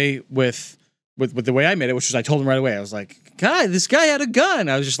 one way with the way I made it, which was I told him right away, I was like, God, this guy had a gun.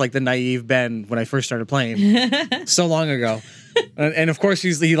 I was just like the naive Ben when I first started playing so long ago. And of course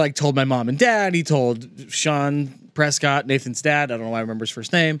he told my mom and dad, he told Sean Prescott, Nathan's dad, I don't know why I remember his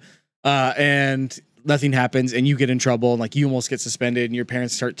first name, and nothing happens, and you get in trouble, and you almost get suspended, and your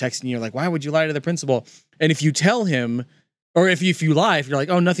parents start texting you why would you lie to the principal? And if you tell him, or if you lie, if you're like,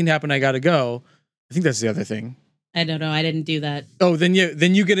 oh, nothing happened, I gotta go, I think that's the other thing. I don't know. I didn't do that. Oh, then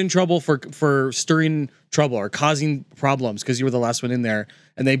you get in trouble for stirring trouble or causing problems because you were the last one in there,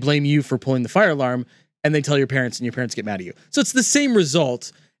 and they blame you for pulling the fire alarm, and they tell your parents, and your parents get mad at you. So it's the same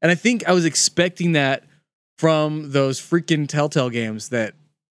result, and I think I was expecting that from those freaking Telltale games that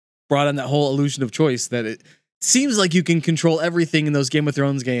brought on that whole illusion of choice, that it seems like you can control everything in those Game of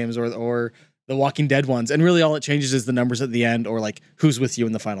Thrones games or the Walking Dead ones, and really all it changes is the numbers at the end or who's with you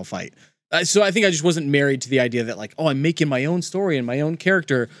in the final fight. So I think I just wasn't married to the idea that I'm making my own story and my own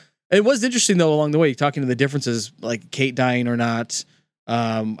character. It was interesting though along the way, talking to the differences, Kate dying or not.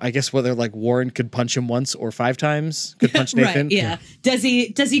 I guess whether Warren could punch him once or 5 times, could punch Nathan. Right, yeah. Does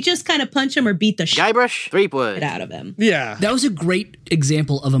he just kind of punch him or beat the Guybrush Threepwood out of him? Yeah. That was a great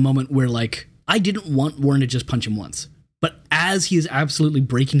example of a moment where I didn't want Warren to just punch him once, but as he is absolutely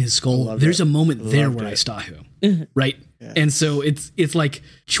breaking his skull, there's a moment there where I saw him. Right. Yeah. And so it's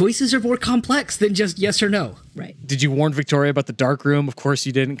choices are more complex than just yes or no. Right. Did you warn Victoria about the dark room? Of course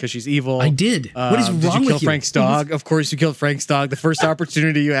you didn't, because she's evil. I did. What is wrong with you? Did you kill Frank's dog? Of course you killed Frank's dog. The first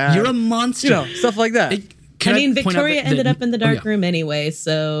opportunity you had. You're a monster. Stuff like that. Victoria ended up in the dark room anyway,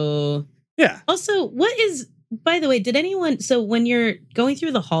 so... Yeah. Also, by the way, did anyone... So when you're going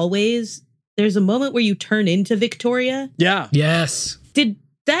through the hallways, there's a moment where you turn into Victoria? Yeah. Yes. Did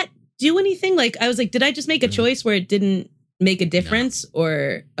that do anything? I was did I just make a choice where it didn't make a difference? No.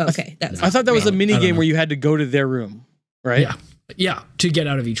 Or okay, I thought that was a mini game where you had to go to their room, right? Yeah, to get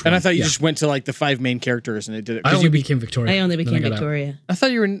out of each one. And I thought you just went to the 5 main characters and it did it. I only became Victoria. I only became Victoria. I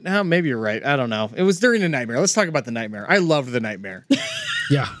thought you were. Maybe you're right. I don't know. It was during the nightmare. Let's talk about the nightmare. I loved the nightmare.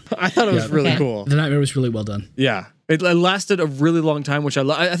 Yeah, I thought it was really cool. The nightmare was really well done. Yeah. It lasted a really long time, which I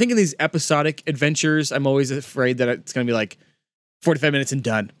love. I think in these episodic adventures, I'm always afraid that it's going to be 45 minutes and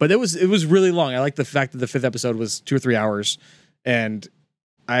done. But it was really long. I like the fact that the 5th episode was 2 or 3 hours. And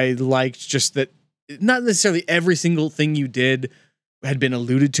I liked just that not necessarily every single thing you did had been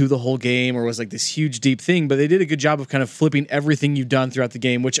alluded to the whole game or was this huge deep thing, but they did a good job of kind of flipping everything you've done throughout the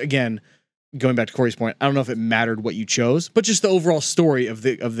game, which again, going back to Corey's point, I don't know if it mattered what you chose, but just the overall story of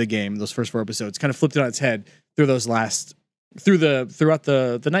the game, those first 4 episodes, kind of flipped it on its head throughout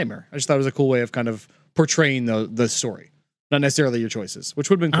the nightmare. I just thought it was a cool way of kind of portraying the story. not necessarily your choices, which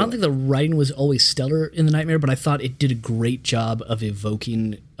would have been I cool. don't think the writing was always stellar in the Nightmare, but I thought it did a great job of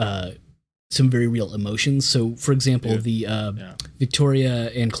evoking some very real emotions. So, for example, the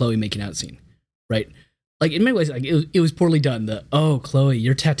Victoria and Chloe making out scene, right? Like in many ways, like it was poorly done. Chloe,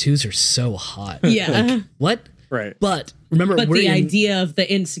 your tattoos are so hot. Yeah. Like, what? Right. But remember, But we're the in idea of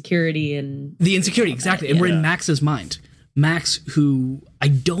the insecurity and the insecurity, exactly. And we're in Max's mind. Max, who I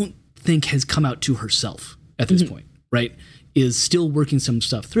don't think has come out to herself at this point, right, is still working some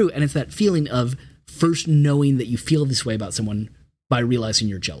stuff through. And it's that feeling of first knowing that you feel this way about someone by realizing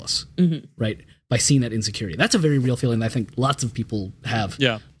you're jealous, right? By seeing that insecurity. That's a very real feeling that I think lots of people have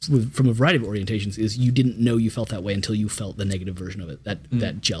from a variety of orientations, is you didn't know you felt that way until you felt the negative version of it,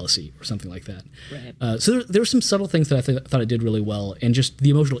 that jealousy or something like that. Right. So there were some subtle things that I thought it did really well. And just the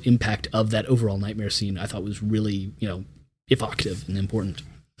emotional impact of that overall nightmare scene I thought was really, evocative and important.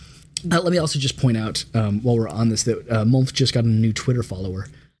 Let me also just point out, while we're on this, that Mulf just got a new Twitter follower,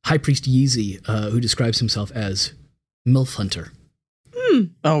 High Priest Yeezy, who describes himself as MILF Hunter.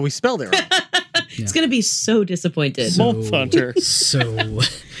 Oh, we spelled it wrong. It's going to be so disappointed. MILF Hunter. So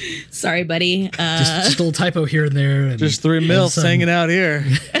Sorry, buddy. just a little typo here and there. And Just 3 MILFs hanging out here.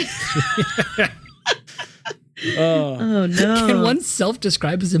 oh, no. Can one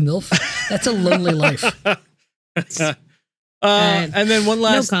self-describe as a MILF? That's a lonely life. And then one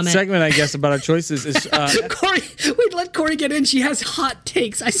last comment. segment, I guess, about our choices is Corey, we'd let Corey get in. She has hot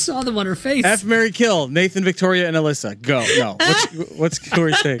takes. I saw them on her face. F, Marry, Kill, Nathan, Victoria, and Alyssa. Go. No. What's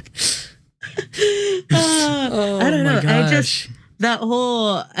Corey's take? I don't know. my gosh.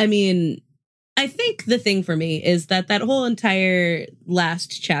 I think the thing for me is that whole entire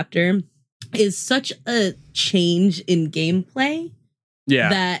last chapter is such a change in gameplay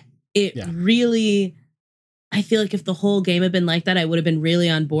that it really, I feel like if the whole game had been like that, I would have been really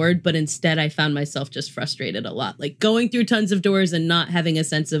on board. But instead, I found myself just frustrated a lot, like going through tons of doors and not having a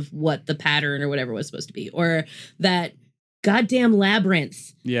sense of what the pattern or whatever was supposed to be, or that goddamn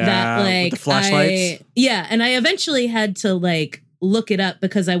labyrinth. Yeah, that like with the flashlights. And I eventually had to like look it up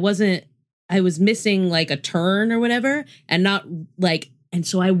because I was missing like a turn or whatever, and not like. And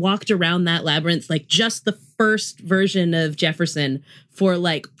so I walked around that labyrinth, like just the first version of Jefferson, for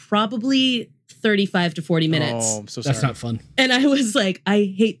like probably 35 to 40 minutes. Oh, I'm so sorry. That's not fun. And I was like,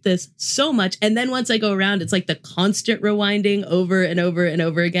 I hate this so much. And then once I go around, it's like the constant rewinding over and over and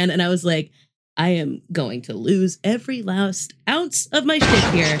over again. And I was like, I am going to lose every last ounce of my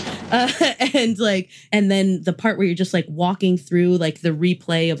shit here. And then the part where you're just like walking through like the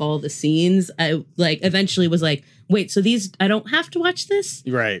replay of all the scenes, I like eventually was like, wait, so I don't have to watch this?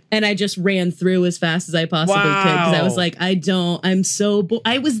 Right. And I just ran through as fast as I possibly could because I was like, I'm so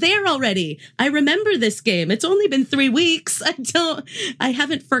I was there already. I remember this game. It's only been 3 weeks. I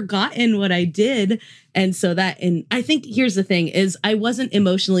haven't forgotten what I did. And so I think here's the thing is I wasn't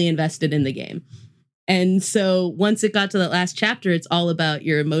emotionally invested in the game. And so once it got to that last chapter, it's all about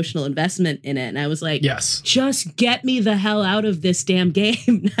your emotional investment in it. And I was like, yes, just get me the hell out of this damn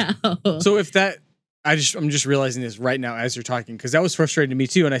game now. So if that, I'm just realizing this right now as you're talking, because that was frustrating to me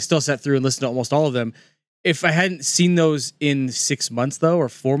too. And I still sat through and listened to almost all of them. If I hadn't seen those in 6 months though, or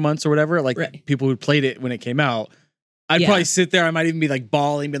 4 months or whatever, like people who played it when it came out, I'd probably sit there. I might even be like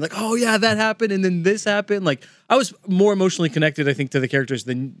bawling, being like, "Oh yeah, that happened, and then this happened." Like I was more emotionally connected, I think, to the characters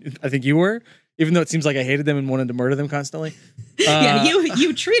than I think you were. Even though it seems like I hated them and wanted to murder them constantly.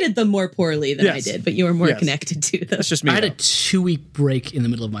 You treated them more poorly than I did, but you were more connected to them. That's just me. I had a 2-week break in the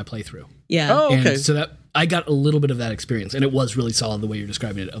middle of my playthrough. Yeah. Oh, okay. And so that I got a little bit of that experience, and it was really solid the way you're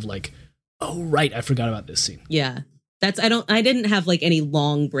describing it. Of like, oh right, I forgot about this scene. Yeah. I didn't have like any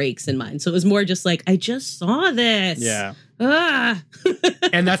long breaks in mind. So it was more just like, I just saw this. Yeah.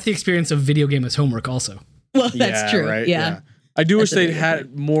 And that's the experience of video game as homework also. Well, that's true. Right? Yeah. I do wish That's a they'd very good had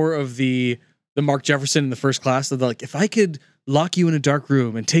point. more of the Mark Jefferson in the first class. Of like, if I could lock you in a dark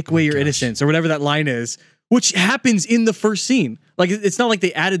room and take away your innocence, or whatever that line is, which happens in the first scene. Like, it's not like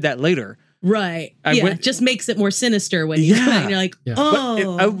they added that later. Right. Just makes it more sinister when you and you're like,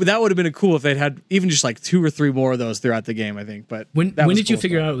 But that would have been cool if they'd had even just like 2 or 3 more of those throughout the game, I think. But when did you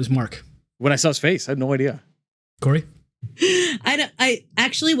figure out it was Mark? When I saw his face, I had no idea. Corey? I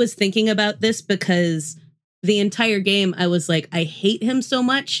actually was thinking about this because the entire game I was like, I hate him so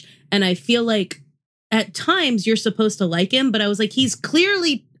much. And I feel like at times you're supposed to like him, but I was like, he's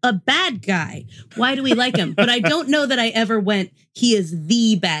clearly a bad guy. Why do we like him? But I don't know that I ever went, he is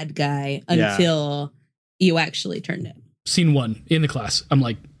the bad guy until you actually turned it. Scene 1 in the class. I'm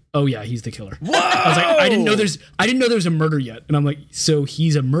like, oh yeah, he's the killer. Whoa! I was like, I didn't know there's a murder yet. And I'm like, so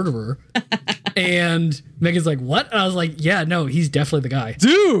he's a murderer. And Megan's like, what? And I was like, yeah, no, he's definitely the guy.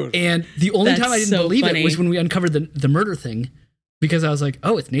 Dude. And the only That's time I didn't so believe funny. it was when we uncovered the murder thing, because I was like,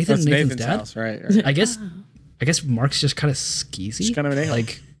 oh, it's Nathan That's and Nathan's Nathan's dad. house, right? I guess Mark's just kind of skeezy. Just kind of an alien.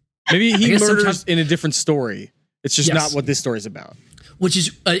 Like, Maybe I he guess murders sometimes- in a different story. It's just Yes. not what this story's about. which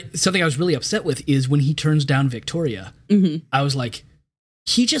is something I was really upset with, is when he turns down Victoria. I was like,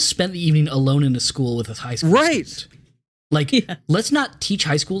 he just spent the evening alone in a school with a high school Right. student. Like, let's not teach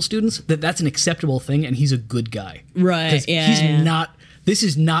high school students that that's an acceptable thing and he's a good guy. Right. Because Yeah. he's yeah. not, this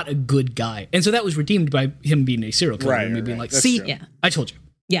is not a good guy. And so that was redeemed by him being a serial killer. Right, and me right, being right. like, That's see, true. Yeah. I told you.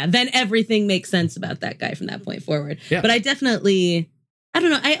 Yeah, then everything makes sense about that guy from that point forward. Yeah. But I definitely, I don't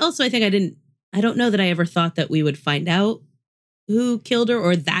know. I don't know that I ever thought that we would find out who killed her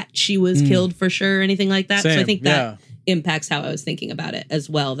or that she was killed for sure or anything like that. So I Same, think that impacts how I was thinking about it as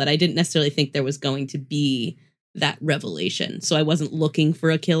well, that I didn't necessarily think there was going to be that revelation. So I wasn't looking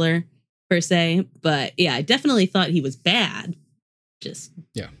for a killer per se. But yeah, I definitely thought he was bad. Just,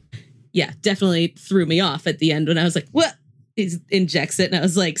 yeah, definitely threw me off at the end when I was like, what? He injects it, and I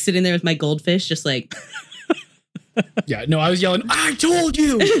was like sitting there with my goldfish, just like, Yeah, no, I was yelling, I told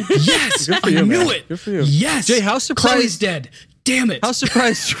you. Yes, Good for I you, knew man. it. Good for you. Yes. Jay, how Chloe's surprised? dead. Damn it. How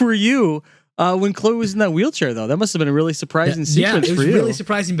surprised were you when Chloe was in that wheelchair? Though that must have been a really surprising Yeah, sequence it was for you. really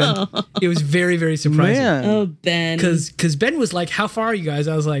surprising, Ben. It was very, very surprising. Man. oh, Ben. Because Ben was like, how far are you guys?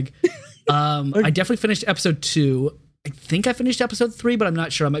 I was like, I definitely finished episode 2. I think I finished episode 3, but I'm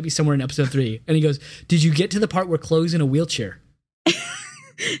not sure. I might be somewhere in episode 3. And he goes, did you get to the part where Chloe's in a wheelchair?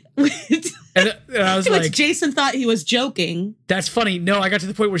 And I was Which like, Jason thought he was joking. that's funny. No, I got to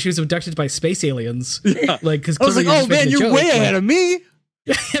the point where she was abducted by space aliens. Like, because I was like, oh man, you're way ahead of me.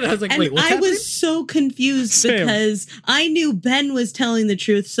 And I was like, And wait, what's I happening? was so confused Same. because I knew Ben was telling the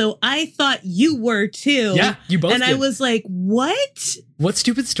truth, so I thought you were too. Yeah, you both And I did. was like, what? What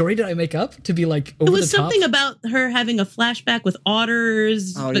stupid story did I make up to be like It over was the top? something about her having a flashback with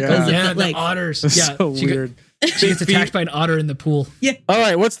otters Oh, because yeah. of the, like, otters. That's Yeah, so she weird. She gets attacked by an otter in the pool. All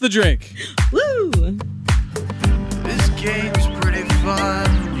right, what's the drink? woo. This game's pretty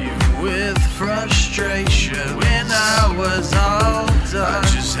fun, even with frustration. When I was all done, I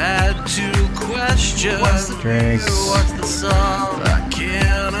just had to question what's the Drinks. beer, what's the song. I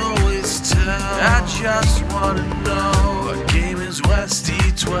can't always tell. I just wanna know what game is Westy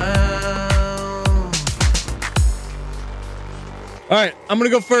 12. All right, I'm gonna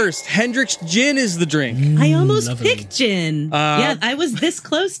go first. Hendrick's Gin is the drink. I almost lovely. picked gin. Yeah, I was this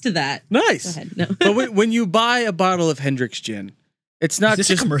close to that. Nice. Go ahead. No. But when you buy a bottle of Hendrick's Gin, it's not Is this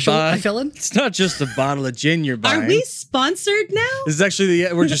just a commercial I fell in? It's not just a bottle of gin you're buying. Are we sponsored now? This is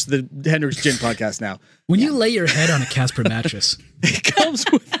actually we're just the Hendrick's Gin podcast now. When you lay your head on a Casper mattress, It comes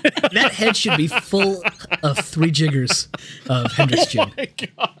with that head should be full of 3 jiggers of Hendrick's gin.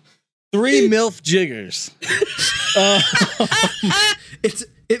 3 MILF jiggers.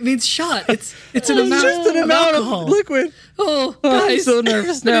 It means shot. It's an It's amount, just an of amount alcohol. of liquid. Oh, I'm guys, so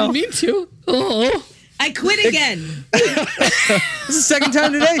nervous I now. didn't mean to. Oh, I quit again. This is the second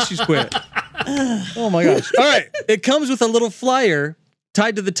time today she's quit. Oh my gosh. All right. It comes with a little flyer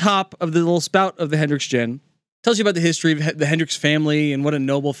tied to the top of the little spout of the Hendrick's Gin. Tells you about the history of the Hendrick's family and what a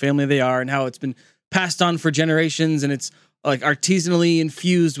noble family they are and how it's been passed on for generations, and it's like artisanally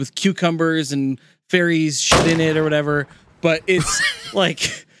infused with cucumbers and fairies shit in it or whatever. But it's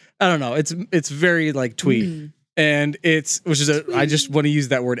like, I don't know. It's very like twee. And I just want to use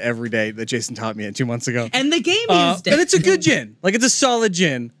that word every day that Jason taught me 2 months ago. And the game used it. And it's a good gin. Like, it's a solid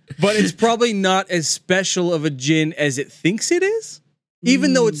gin, but it's probably not as special of a gin as it thinks it is,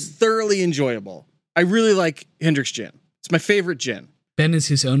 even though it's thoroughly enjoyable. I really like Hendrick's Gin. It's my favorite gin. Ben is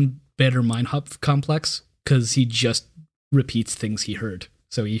his own better mind hop complex because he just repeats things he heard.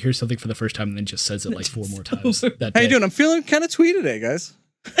 So he hears something for the first time and then just says it like 4 more times. That How day. you doing? I'm feeling kind of twee today, guys.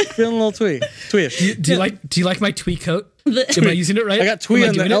 Feeling a little twee. Twee-ish. Do you like my twee coat? Am I using it right? I got twee Am I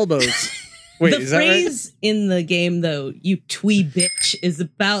on the doing it? elbows. Wait, the is that right? phrase in the game, though, "you twee bitch," is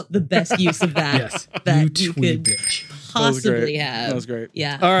about the best use of that Yes. that you you twee could bitch. possibly great. have. That was great.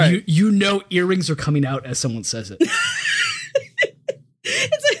 Yeah. All right. You know earrings are coming out as someone says it.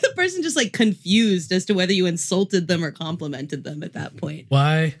 It's like the person just like confused as to whether you insulted them or complimented them at that point.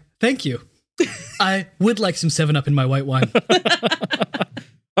 Why? Thank you. I would like some 7-Up in my white wine.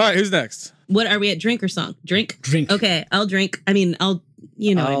 All right, who's next? What are we at? Drink or song? Drink. Drink. Okay, I'll drink. I mean, I'll.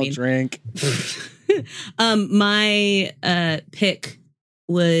 You know what I I'll mean. drink. My pick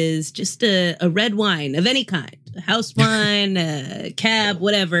was just a red wine of any kind. house wine, a cab,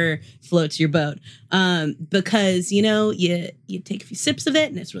 whatever floats your boat. Because, you know, you take a few sips of it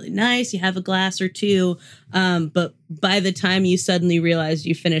and it's really nice. You have a glass or two. But by the time you suddenly realize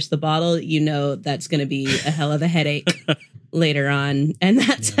you finished the bottle, you know that's going to be a hell of a headache later on. And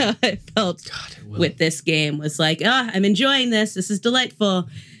that's how I felt with this game. Was like, I'm enjoying this. This is delightful.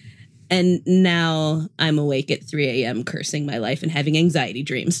 And now I'm awake at 3 a.m. cursing my life and having anxiety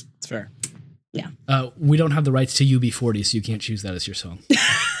dreams. It's fair. Yeah. We don't have the rights to UB40, so you can't choose that as your song.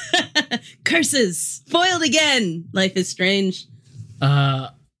 Curses. Foiled again. Life is strange. I'm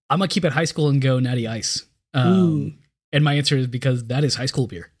going to keep it high school and go Natty Ice. And my answer is because that is high school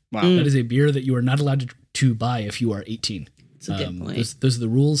beer. Wow. That is a beer that you are not allowed to buy if you are 18. That's a good point. Those are the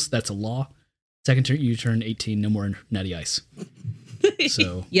rules. That's a law. Second you turn 18, no more Natty Ice.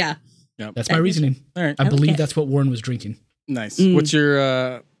 So yeah. That's my reasoning. All right. I believe that's what Warren was drinking. Nice. What's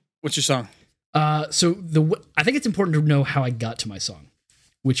your song? So I think it's important to know how I got to my song,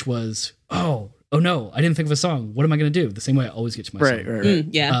 which was, oh no, I didn't think of a song. What am I going to do? The same way I always get to my song. Right.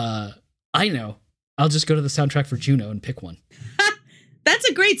 Yeah. I know. I'll just go to the soundtrack for Juno and pick one. That's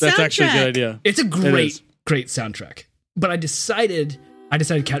a great soundtrack. That's actually a good idea. It's a great soundtrack. But I decided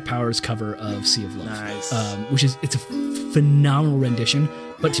Cat Power's cover of Sea of Love. Nice. It's a phenomenal rendition,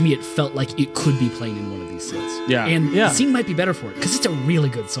 but to me it felt like it could be playing in one of these scenes. Yeah. And the scene might be better for it because it's a really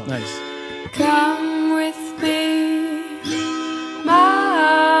good song. Nice. Come with me,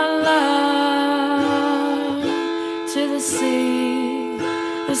 my love, to the sea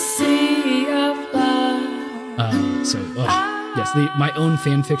of love. Yes, my own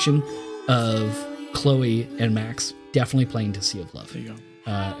fan fiction of Chloe and Max definitely playing to Sea of Love. There you go.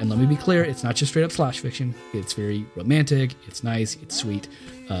 And let me be clear, it's not just straight up slash fiction. It's very romantic. It's nice. It's sweet.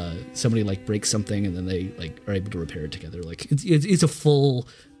 Somebody like breaks something and then they like are able to repair it together. Like it's a full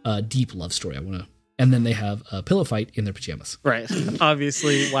deep love story. And then they have a pillow fight in their pajamas. Right.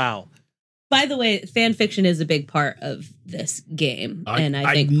 Obviously. Wow. By the way, fan fiction is a big part of this game. And I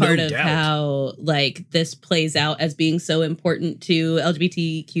I think no part of doubt. how like this plays out as being so important to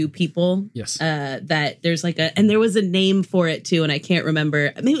LGBTQ people. Yes. That there's like and there was a name for it too, and I can't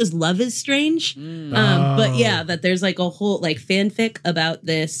remember. Maybe it was Love is Strange. But yeah, that there's like a whole like fanfic about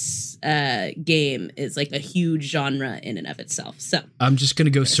this game is like a huge genre in and of itself. So I'm just gonna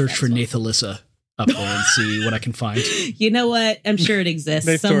go search for Nathalissa up there and see what I can find. you know what? I'm sure it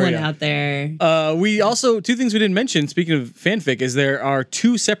exists. Someone out there. We also, two things we didn't mention, speaking of fanfic, is there are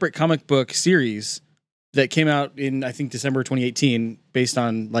two separate comic book series that came out in, I think, December 2018 based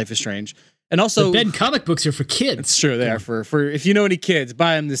on Life is Strange. And also, But Ben, comic books are for kids. it's true, they are for if you know any kids,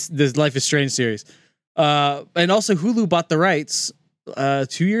 buy them this Life is Strange series. And also Hulu bought the rights 2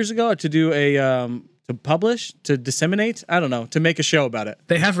 years ago to do a to publish, to disseminate, I don't know, to make a show about it.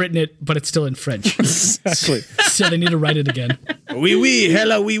 They have written it, but it's still in French. Exactly. So they need to write it again. Oui,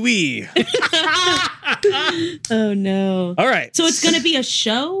 hello, oui. Oh no. All right. So it's going to be a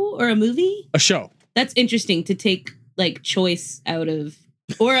show or a movie? A show. That's interesting to take like choice out of,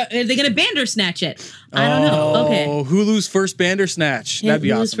 or are they going to Bandersnatch it? I don't know. Okay. Oh, Hulu's first Bandersnatch. That'd be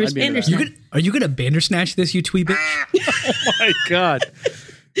Hulu's awesome. first I'd be into that. Bandersnatch. Are you gonna Bandersnatch this, you twee bitch? Oh my God.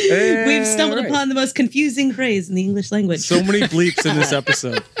 We've stumbled All right. upon the most confusing phrase in the English language. So many bleeps in this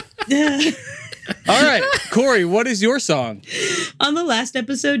episode. All right, Corey, what is your song? On the last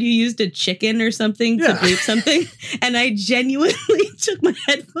episode, you used a chicken or something to bleep something, and I genuinely took my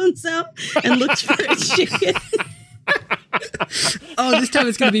headphones out and looked for a chicken. Oh, this time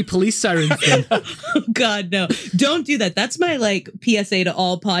it's gonna be police sirens then. Oh God, no! Don't do that. That's my like PSA to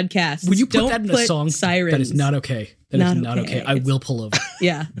all podcasts. When you put Don't that in a put song, sirens. that is not okay. That is not okay. I It's- will pull over.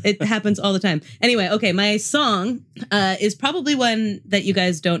 Yeah, it happens all the time. Anyway, okay, my song is probably one that you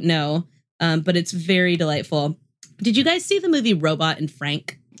guys don't know, but it's very delightful. Did you guys see the movie Robot and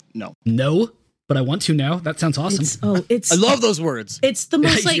Frank? No, but I want to now. That sounds awesome. It's I love those words. it's the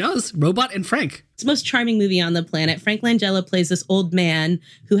most like Yes, Robot and Frank. it's the most charming movie on the planet. Frank Langella plays this old man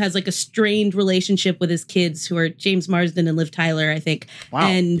who has like a strained relationship with his kids, who are James Marsden and Liv Tyler, I think. Wow.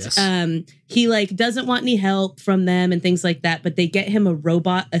 And Yes. he like doesn't want any help from them and things like that, but they get him a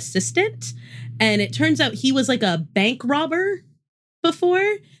robot assistant. And it turns out he was like a bank robber before,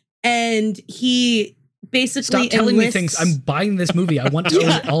 and he basically Stop telling me enlists- things. I'm buying this movie. I want to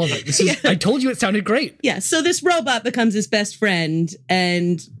own all of it. This is. I told you it sounded great. Yeah, so this robot becomes his best friend,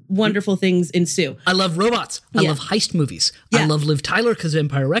 and wonderful things ensue. I love robots. I Yeah. love heist movies. I Yeah. love Liv Tyler because of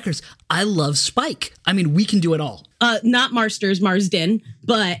Empire Records. I love Spike. I mean, we can do it all. Not Marsden,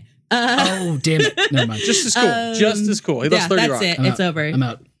 but Oh, damn it. Never mind. Just as cool. Just as cool. He loves yeah, 30 that's Rock. it. I'm It's out. over. I'm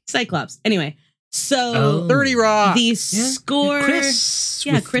out. Cyclops. Anyway, so Oh. 30 Rock. the score. Chris.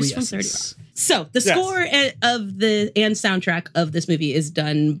 Yeah, with Chris three from S's. 30 So the score of the and soundtrack of this movie is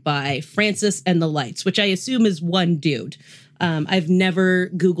done by Francis and the Lights, which I assume is one dude. I've never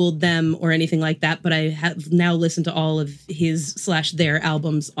Googled them or anything like that, but I have now listened to all of his/their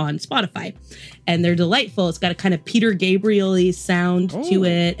albums on Spotify, and they're delightful. It's got a kind of Peter Gabriel-y sound to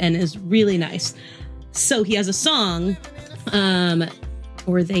it, and is really nice. So he has a song,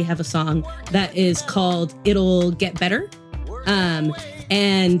 or they have a song that is called "It'll Get Better."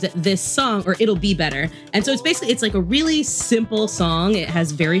 And this song, or It'll Be Better. And so it's like a really simple song. It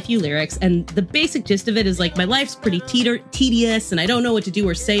has very few lyrics. And the basic gist of it is like, my life's pretty tedious and I don't know what to do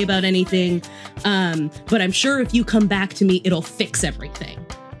or say about anything. But I'm sure if you come back to me, it'll fix everything.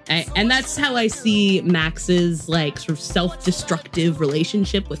 And that's how I see Max's like sort of self-destructive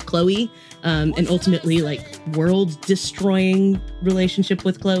relationship with Chloe, and ultimately like world-destroying relationship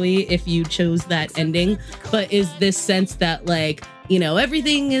with Chloe if you chose that ending. But is this sense that like, you know,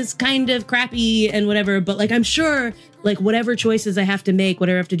 everything is kind of crappy and whatever, but like I'm sure like whatever choices I have to make,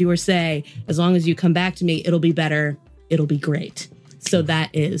 whatever I have to do or say, as long as you come back to me, it'll be better, it'll be great. So that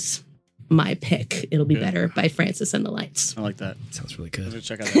is my pick. It'll Be Better by Francis and the Lights. I like that. Sounds really I'm good. gonna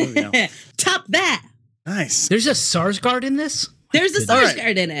check out that movie now. Top that. Nice. There's a Sarsgaard in this? There's a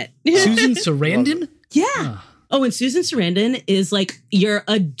Sarsgaard in it. Susan Sarandon? Yeah. Oh, and Susan Sarandon is like your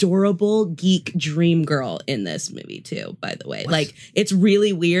adorable geek dream girl in this movie too, by the way. What? Like it's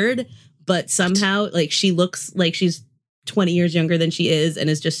really weird, but somehow like she looks like she's 20 years younger than she is and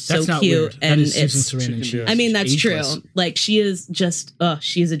is just so That's not cute. weird. That And is it's Susan Sarandon. She I mean, that's ageless. true. Like she is just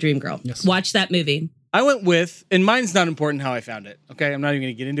she's a dream girl. Yes. Watch that movie. I went with, and mine's not important how I found it. Okay, I'm not even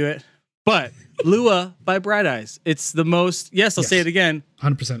gonna get into it. But Lua by Bright Eyes. It's the most. Yes, I'll say it again.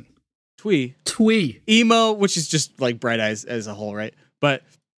 100%. Twee emo, which is just like Bright Eyes as a whole, right? But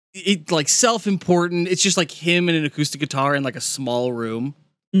it like self-important. It's just like him and an acoustic guitar in like a small room.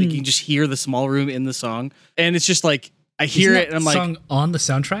 Like you can just hear the small room in the song, and it's just like I hear Isn't it, and I'm that like, song on the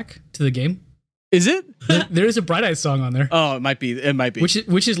soundtrack to the game? is it? There is a Bright Eyes song on there. Oh, it might be. It might be. Which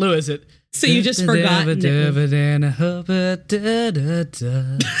is Lou, is it? So you just forgot. Is it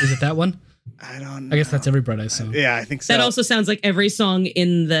that one? I don't know. I guess that's every Bright Eyes song. Yeah, I think so. That also sounds like every song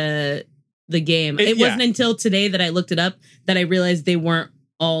in the game. It yeah. wasn't until today that I looked it up that I realized they weren't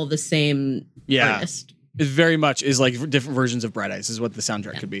all the same artist. It very much is like different versions of Bright Eyes is what the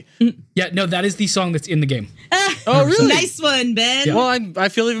soundtrack could be. Yeah, no, that is the song that's in the game. Oh, really? Nice one, Ben. Well, I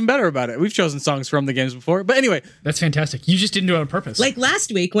feel even better about it. We've chosen songs from the games before, but anyway, That's fantastic. You just didn't do it on purpose. Like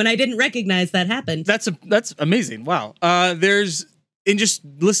last week when I didn't recognize that happened. that's amazing. Wow. There's in just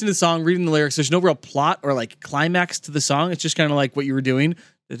listening to the song, reading the lyrics. There's no real plot or like climax to the song. It's just kind of like what you were doing.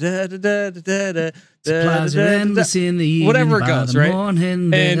 Supplies are endless in the evening. Whatever it By goes, the right?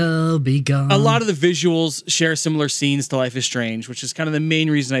 morning, And they'll be gone. A lot of the visuals share similar scenes to Life is Strange, which is kind of the main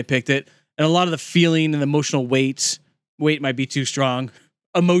reason I picked it. And a lot of the feeling and the emotional weight might be too strong.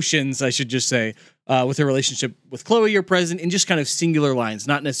 Emotions, I should just say, with her relationship with Chloe are present in just kind of singular lines,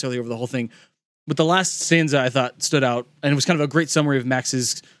 not necessarily over the whole thing. But the last stanza I thought stood out, and it was kind of a great summary of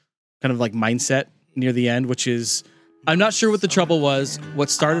Max's kind of like mindset near the end, which is, I'm not sure what the trouble was, what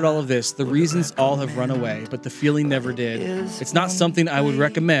started all of this. The reasons all have run away, but the feeling never did. It's not something I would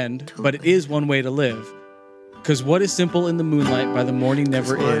recommend, but it is one way to live. Because what is simple in the moonlight by the morning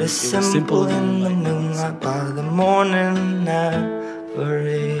never is. It was simple in the moonlight by the morning never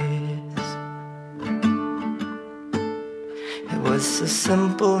is. It was so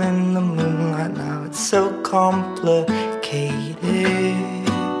simple in the moonlight, now it's so complicated.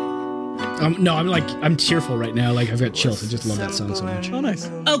 No, I'm tearful right now. Like I've got chills. I just love that song so much. Oh, nice.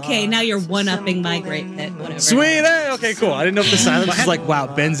 Okay, now you're one-upping my great hit. Whatever. Sweet. Hey, okay, cool. I didn't know if the silence was like, wow,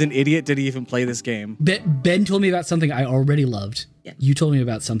 Ben's an idiot. Did he even play this game? Ben told me about something I already loved. Yeah. You told me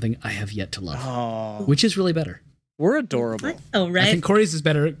about something I have yet to love, Oh, which is really better. we're adorable. Oh, I right. think Corey's is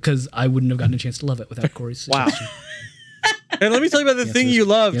better because I wouldn't have gotten a chance to love it without Corey's Wow. suggestion. And let me tell you about the thing answer is- you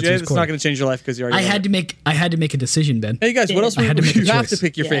love, the answer Jay. is That's not Corey. going to change your life because you already I love had it. to make a decision, Ben. Hey, guys, what else? I had to make a You have to choice.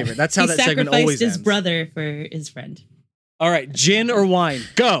 pick your Yeah. favorite. That's how he that segment sacrificed always his ends. brother for his friend. All right, gin or wine?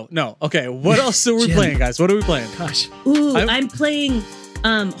 Go. No. Okay, what else are we Gin. playing, guys? What are we playing? Gosh, Ooh, I'm- I'm playing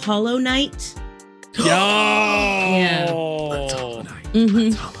Hollow Knight. Yo! Hollow Knight.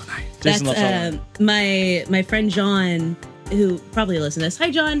 Mhm. Hollow Knight. Jason loves Hollow That's Knight. my friend John, who probably listens to this. Hi,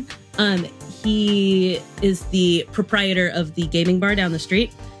 John. He is the proprietor of the gaming bar down the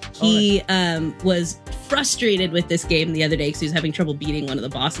street. He was frustrated with this game the other day because he was having trouble beating one of the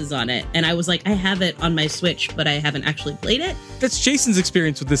bosses on it. And I was like, I have it on my Switch, but I haven't actually played it. That's Jason's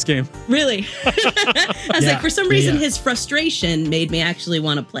experience with this game. Really? I was Yeah. like, for some reason, Yeah. his frustration made me actually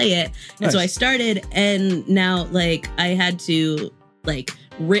want to play it. And so Nice. I started, and now, like, I had to, like,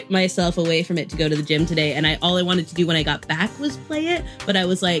 rip myself away from it to go to the gym today. And all I wanted to do when I got back was play it. But I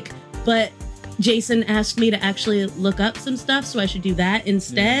was like, but Jason asked me to actually look up some stuff, so I should do that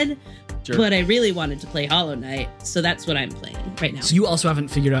instead. Yeah. Sure. But I really wanted to play Hollow Knight, so that's what I'm playing right now. So you also haven't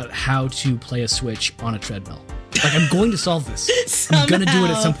figured out how to play a Switch on a treadmill. Like, I'm going to solve this. I'm going to do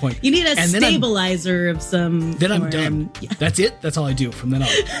it at some point. You need a And stabilizer of some Then I'm form. done. Yeah. That's it. That's all I do from then on.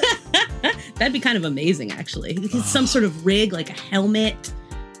 That'd be kind of amazing, actually. Some sort of rig, like a helmet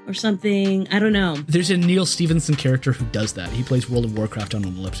or something. I don't know. There's a Neil Stevenson character who does that. He plays World of Warcraft on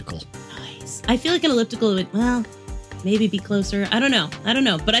an elliptical. Nice. I feel like an elliptical would, well, maybe be closer. I don't know.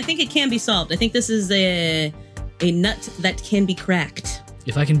 But I think it can be solved. I think this is a nut that can be cracked.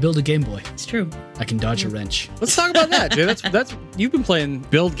 If I can build a Game Boy, It's true. I can dodge a wrench. Let's talk about that, Jay. That's you've been playing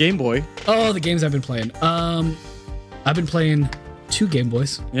Build Game Boy. Oh, the games I've been playing. I've been playing 2 Game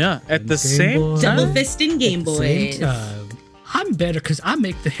Boys. Yeah, at the Game same Boy. time. Double fisting Game At the same Boys. time. I'm better because I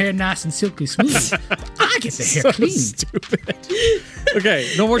make the hair nice and silky smooth. I get the hair So clean. stupid.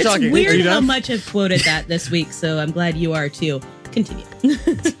 Okay, no more It's talking. Are weird you how done? much I've quoted that this week, so I'm glad you are too. Continue.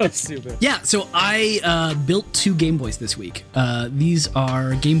 So stupid. Yeah, so I built 2 Game Boys this week. These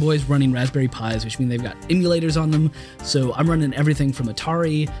are Game Boys running Raspberry Pis, which means they've got emulators on them. So I'm running everything from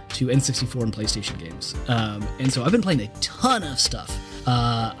Atari to N64 and PlayStation games. And so I've been playing a ton of stuff.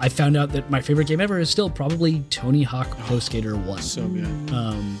 I found out that my favorite game ever is still probably Tony Hawk Pro Skater 1. So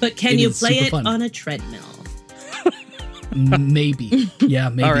good. But can It you is play super it fun. on a treadmill? Maybe. Yeah,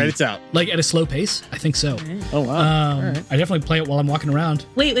 maybe. All right, it's out. Like at a slow pace? I think so. Oh wow. All right. I definitely play it while I'm walking around.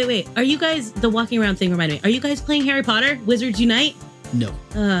 Wait. Are you guys, the walking around thing reminded me, are you guys playing Harry Potter? Wizards Unite? No.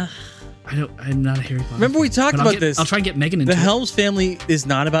 I'm not a Harry Potter. Remember we talked But I'll about get- this. I'll try and get Megan into The it. Helms family is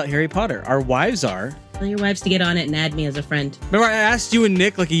not about Harry Potter. Our wives are. Tell your wives to get on it and add me as a friend. Remember I asked you and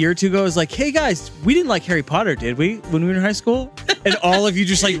Nick like a year or two ago, I was like, hey guys, we didn't like Harry Potter, did we? When we were in high school? And all of you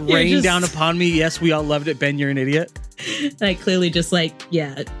just like rained just- down upon me. Yes, we all loved it. Ben, you're an idiot. And I clearly just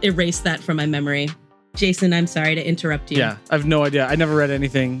erased that from my memory. Jason, I'm sorry to interrupt you. Yeah, I have no idea. I never read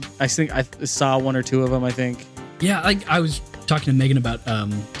anything. I think I saw 1 or 2 of them, I think. Yeah, I was talking to Megan about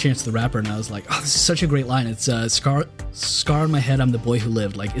Chance the Rapper, and I was like, oh, this is such a great line. It's scar on my head, I'm the boy who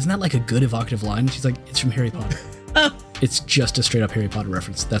lived. Like, isn't that like a good evocative line? She's like, it's from Harry Potter. Oh, It's just a straight up Harry Potter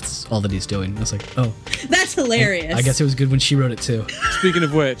reference. That's all that he's doing. I was like, oh. that's hilarious. I guess it was good when she wrote it too. Speaking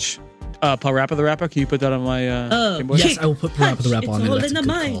of which, Parappa the Rapper, can you put that on my Game Boy? Yes, I will put Parappa the Rap It's on there. all That's in a the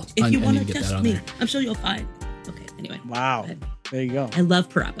good mind. call. If you I want need to get that test on me, there. I'm sure you'll find. Okay, anyway. Wow. There you go. I love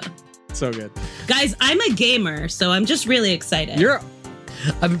Parappa. So good. Guys, I'm a gamer, so I'm just really excited.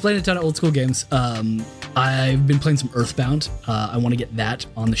 I've been playing a ton of old school games. I've been playing some Earthbound. I want to get that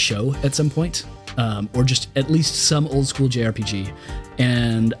on the show at some point, or just at least some old school JRPG.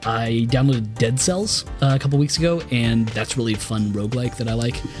 And I downloaded Dead Cells a couple weeks ago, and that's really fun roguelike that I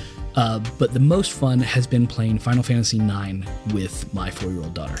like. But the most fun has been playing Final Fantasy IX with my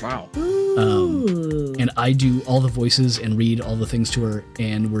 4-year-old daughter. Wow. Ooh. And I do all the voices and read all the things to her,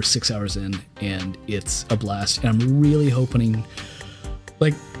 and we're 6 hours in, and it's a blast. And I'm really hoping,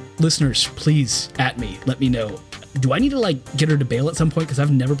 like, listeners, please at me, let me know. Do I need to like get her to bail at some point? Because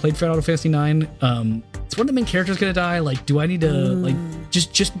I've never played Final Fantasy IX. It's one of the main characters gonna die. Like, do I need to like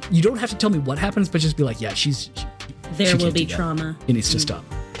just you don't have to tell me what happens, but just be like, yeah, she There can't will do be that. trauma. It needs to stop.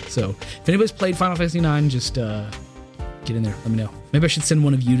 So if anybody's played Final Fantasy IX, just get in there. Let me know. Maybe I should send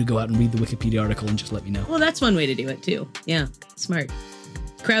one of you to go out and read the Wikipedia article and just let me know. Well, that's one way to do it too. Yeah, smart.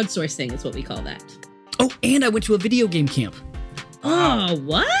 Crowdsourcing is what we call that. Oh, and I went to a video game camp Oh,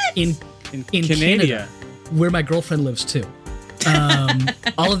 what? in In Canada, Canada. where my girlfriend lives too.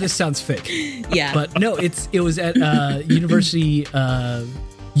 All of this sounds fake, Yeah. but no, it was at University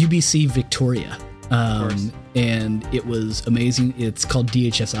UBC Victoria, and it was amazing. It's called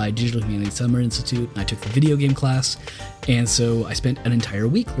DHSI, Digital Humanities Summer Institute. And I took the video game class, and so I spent an entire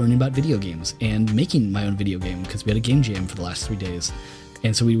week learning about video games and making my own video game because we had a game jam for the last 3 days,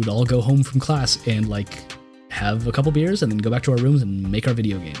 and so we would all go home from class and like have a couple beers and then go back to our rooms and make our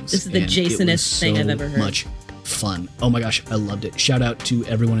video games. This is the And it Jasonest was thing I've so ever heard. Much fun. Oh my gosh, I loved it. Shout out to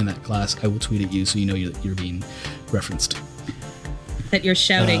everyone in that class. I will tweet at you so you know you're being referenced. That you're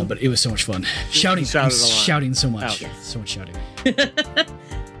shouting. But it was so much fun. Shouting. shouted I'm a lot. shouting so much. Ouch. So much shouting.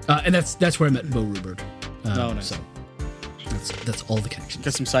 And that's where I met Bo Rubert. Oh, nice. So that's all the connections.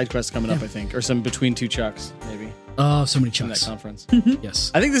 Got some side quests coming up, I think, or some between two chucks, maybe, Oh, so many in that chunks. conference.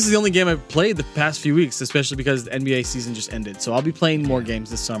 Yes. I think this is the only game I've played the past few weeks, especially because the NBA season just ended. So I'll be playing more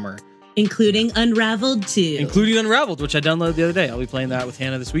games this summer, including Unraveled 2. including Unraveled, which I downloaded the other day. I'll be playing that with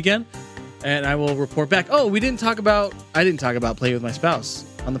Hannah this weekend, and I will report back. Oh, I didn't talk about playing with my spouse.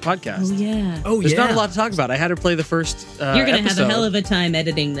 on the podcast. Oh yeah. Oh, There's yeah. not a lot to talk about. I had her play the first You're gonna episode. have a hell of a time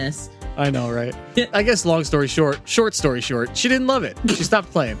editing this. I know, right? I guess long story short, short story short, she didn't love it. She stopped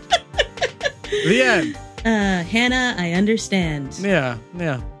playing. The end. Hannah, I understand. Yeah.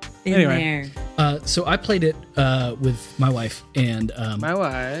 Been Anyway. there. So I played it with my wife, and My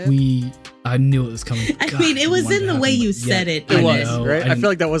wife. I knew it was coming. I God, mean, it was wanted in to the way happen. you said Yeah, it. It I was, know, right? I didn't- feel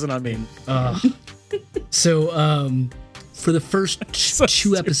like that wasn't on me. So for the first So two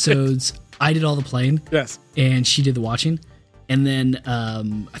stupid. episodes, I did all the playing, Yes. and she did the watching. And then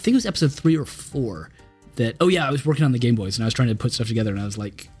I think it was episode 3 or 4 that, I was working on the Game Boys, and I was trying to put stuff together, and I was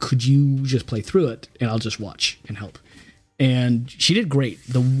like, could you just play through it, and I'll just watch and help. And she did great.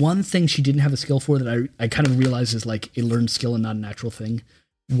 The one thing she didn't have a skill for that I kind of realized is like a learned skill and not a natural thing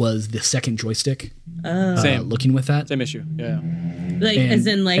was the second joystick. Same. Looking with that. Same issue. Yeah. Like, And- as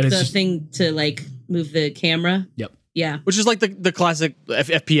in, like, and it's the just- thing to, like, move the camera. Yep. Yeah. Which is like the classic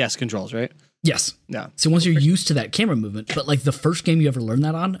FPS controls, right? Yes. Yeah. So once you're used to that camera movement, but like the first game you ever learned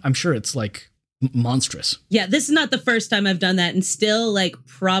that on, I'm sure it's like monstrous. Yeah, this is not the first time I've done that. And still, like,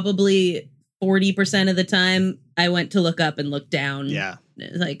 probably 40% of the time, I went to look up and look down. Yeah.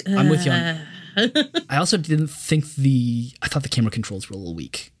 Like, I'm with you on- I also didn't think I thought the camera controls were a little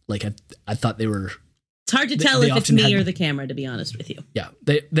weak. Like I thought they were, It's hard to tell They if it's often me had- or the camera, to be honest with you. yeah,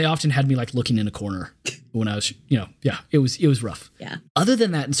 they often had me like looking in a corner when I was, it was rough. Yeah. Other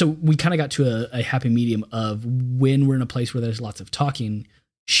than that, and so we kind of got to a happy medium of when we're in a place where there's lots of talking,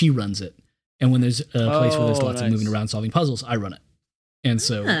 she runs it. And when there's a place where there's Oh, lots nice. of moving around solving puzzles, I run it. And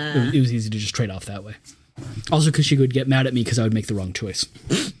so Ah. it was easy to just trade off that way. Also, because she would get mad at me because I would make the wrong choice.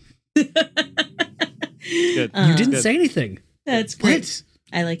 Good. You didn't Good. say anything. That's great.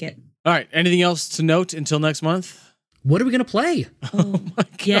 I like it. All right. Anything else to note until next month? What are we going to play? Oh,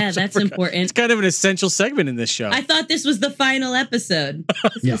 yeah, Gosh, I that's forgot. important. It's kind of an essential segment in this show. I thought this was the final episode.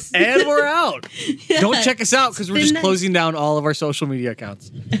 Yeah. And we're out. Don't check us out because we're Been just nice. closing down all of our social media accounts.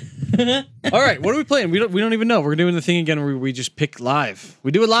 All right, what are we playing? We don't even know. We're doing the thing again where we just pick live.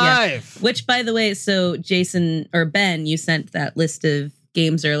 We do it live. Which, by the way, so Jason or Ben, you sent that list of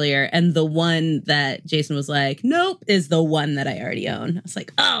games earlier, and the one that Jason was like, "Nope," is the one that I already own. I was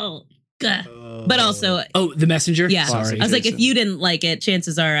like, "Oh, God." But also, Oh, The Messenger? yeah, Sorry. I was like, Jason. if you didn't like it,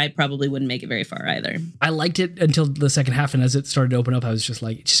 chances are I probably wouldn't make it very far either. I liked it until the second half, and as it started to open up, I was just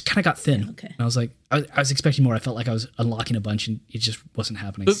like, it just kind of got thin. Okay. And I was like, I was expecting more. I felt like I was unlocking a bunch, and it just wasn't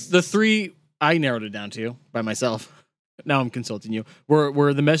happening. The three I narrowed it down to by myself. Now I'm consulting you.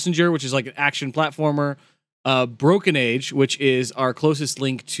 We're The Messenger, which is like an action platformer. Broken Age, which is our closest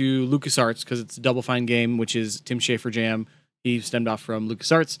link to LucasArts because it's a Double Fine game, which is Tim Schafer Jam. He stemmed off from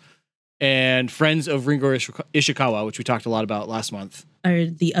LucasArts. And Friends of Ringo Ishikawa, which we talked a lot about last month. Are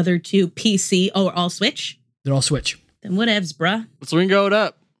the other two PC? Oh, all Switch? They're all Switch. Then whatevs, bruh. Let's Ringo it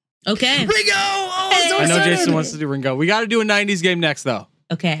up. Okay. Ringo! Oh, Hey. so I know excited! Jason wants to do Ringo. We got to do a 90s game next, though.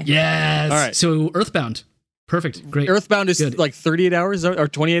 Okay. Yes. All right. So Earthbound. Perfect. Great. Earthbound is Good. like 38 hours or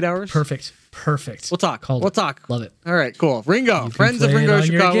 28 hours. Perfect. We'll talk. Called We'll it. talk. Love it. All right, cool. Ringo. You can Friends of play it Ringo on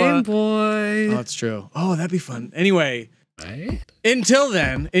your Game Ishikawa. Boy. Oh, that's true. Oh, that'd be fun. Anyway, Right? until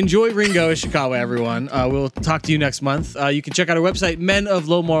then, enjoy Ringo Ishikawa, everyone. We'll talk to you next month. You can check out our website,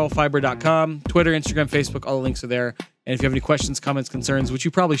 menoflowmoralfiber.com, Twitter, Instagram, Facebook. All the links are there. And if you have any questions, comments, concerns, which you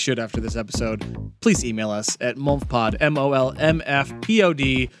probably should after this episode, please email us at molmfpod,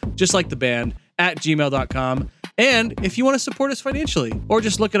 MOLMFPOD, just like the band, at gmail.com. And if you want to support us financially or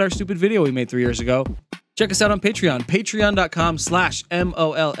just look at our stupid video we made 3 years ago, check us out on Patreon,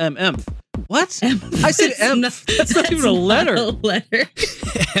 patreon.com/MOLMMF. What? I said M. That's not even a letter. A letter.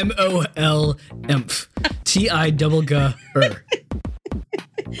 MOLMF. TIGGER.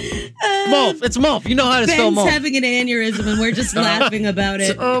 Molf. It's Molf. You know how to spell Ben's Molf. having an aneurysm and we're just laughing about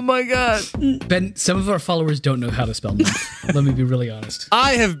it. Oh my God. Ben, some of our followers don't know how to spell month. Let me be really honest.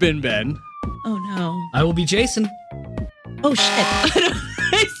 I have been Ben. Oh no. I will be Jason. Oh shit.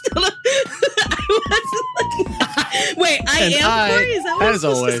 I still don't. I wasn't looking. Wait, I And am Corey? Is that what I'm as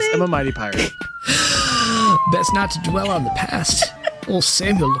supposed always, to say? am a mighty pirate. Best not to dwell on the past. Old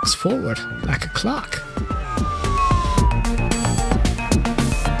Samuel looks forward like a clock.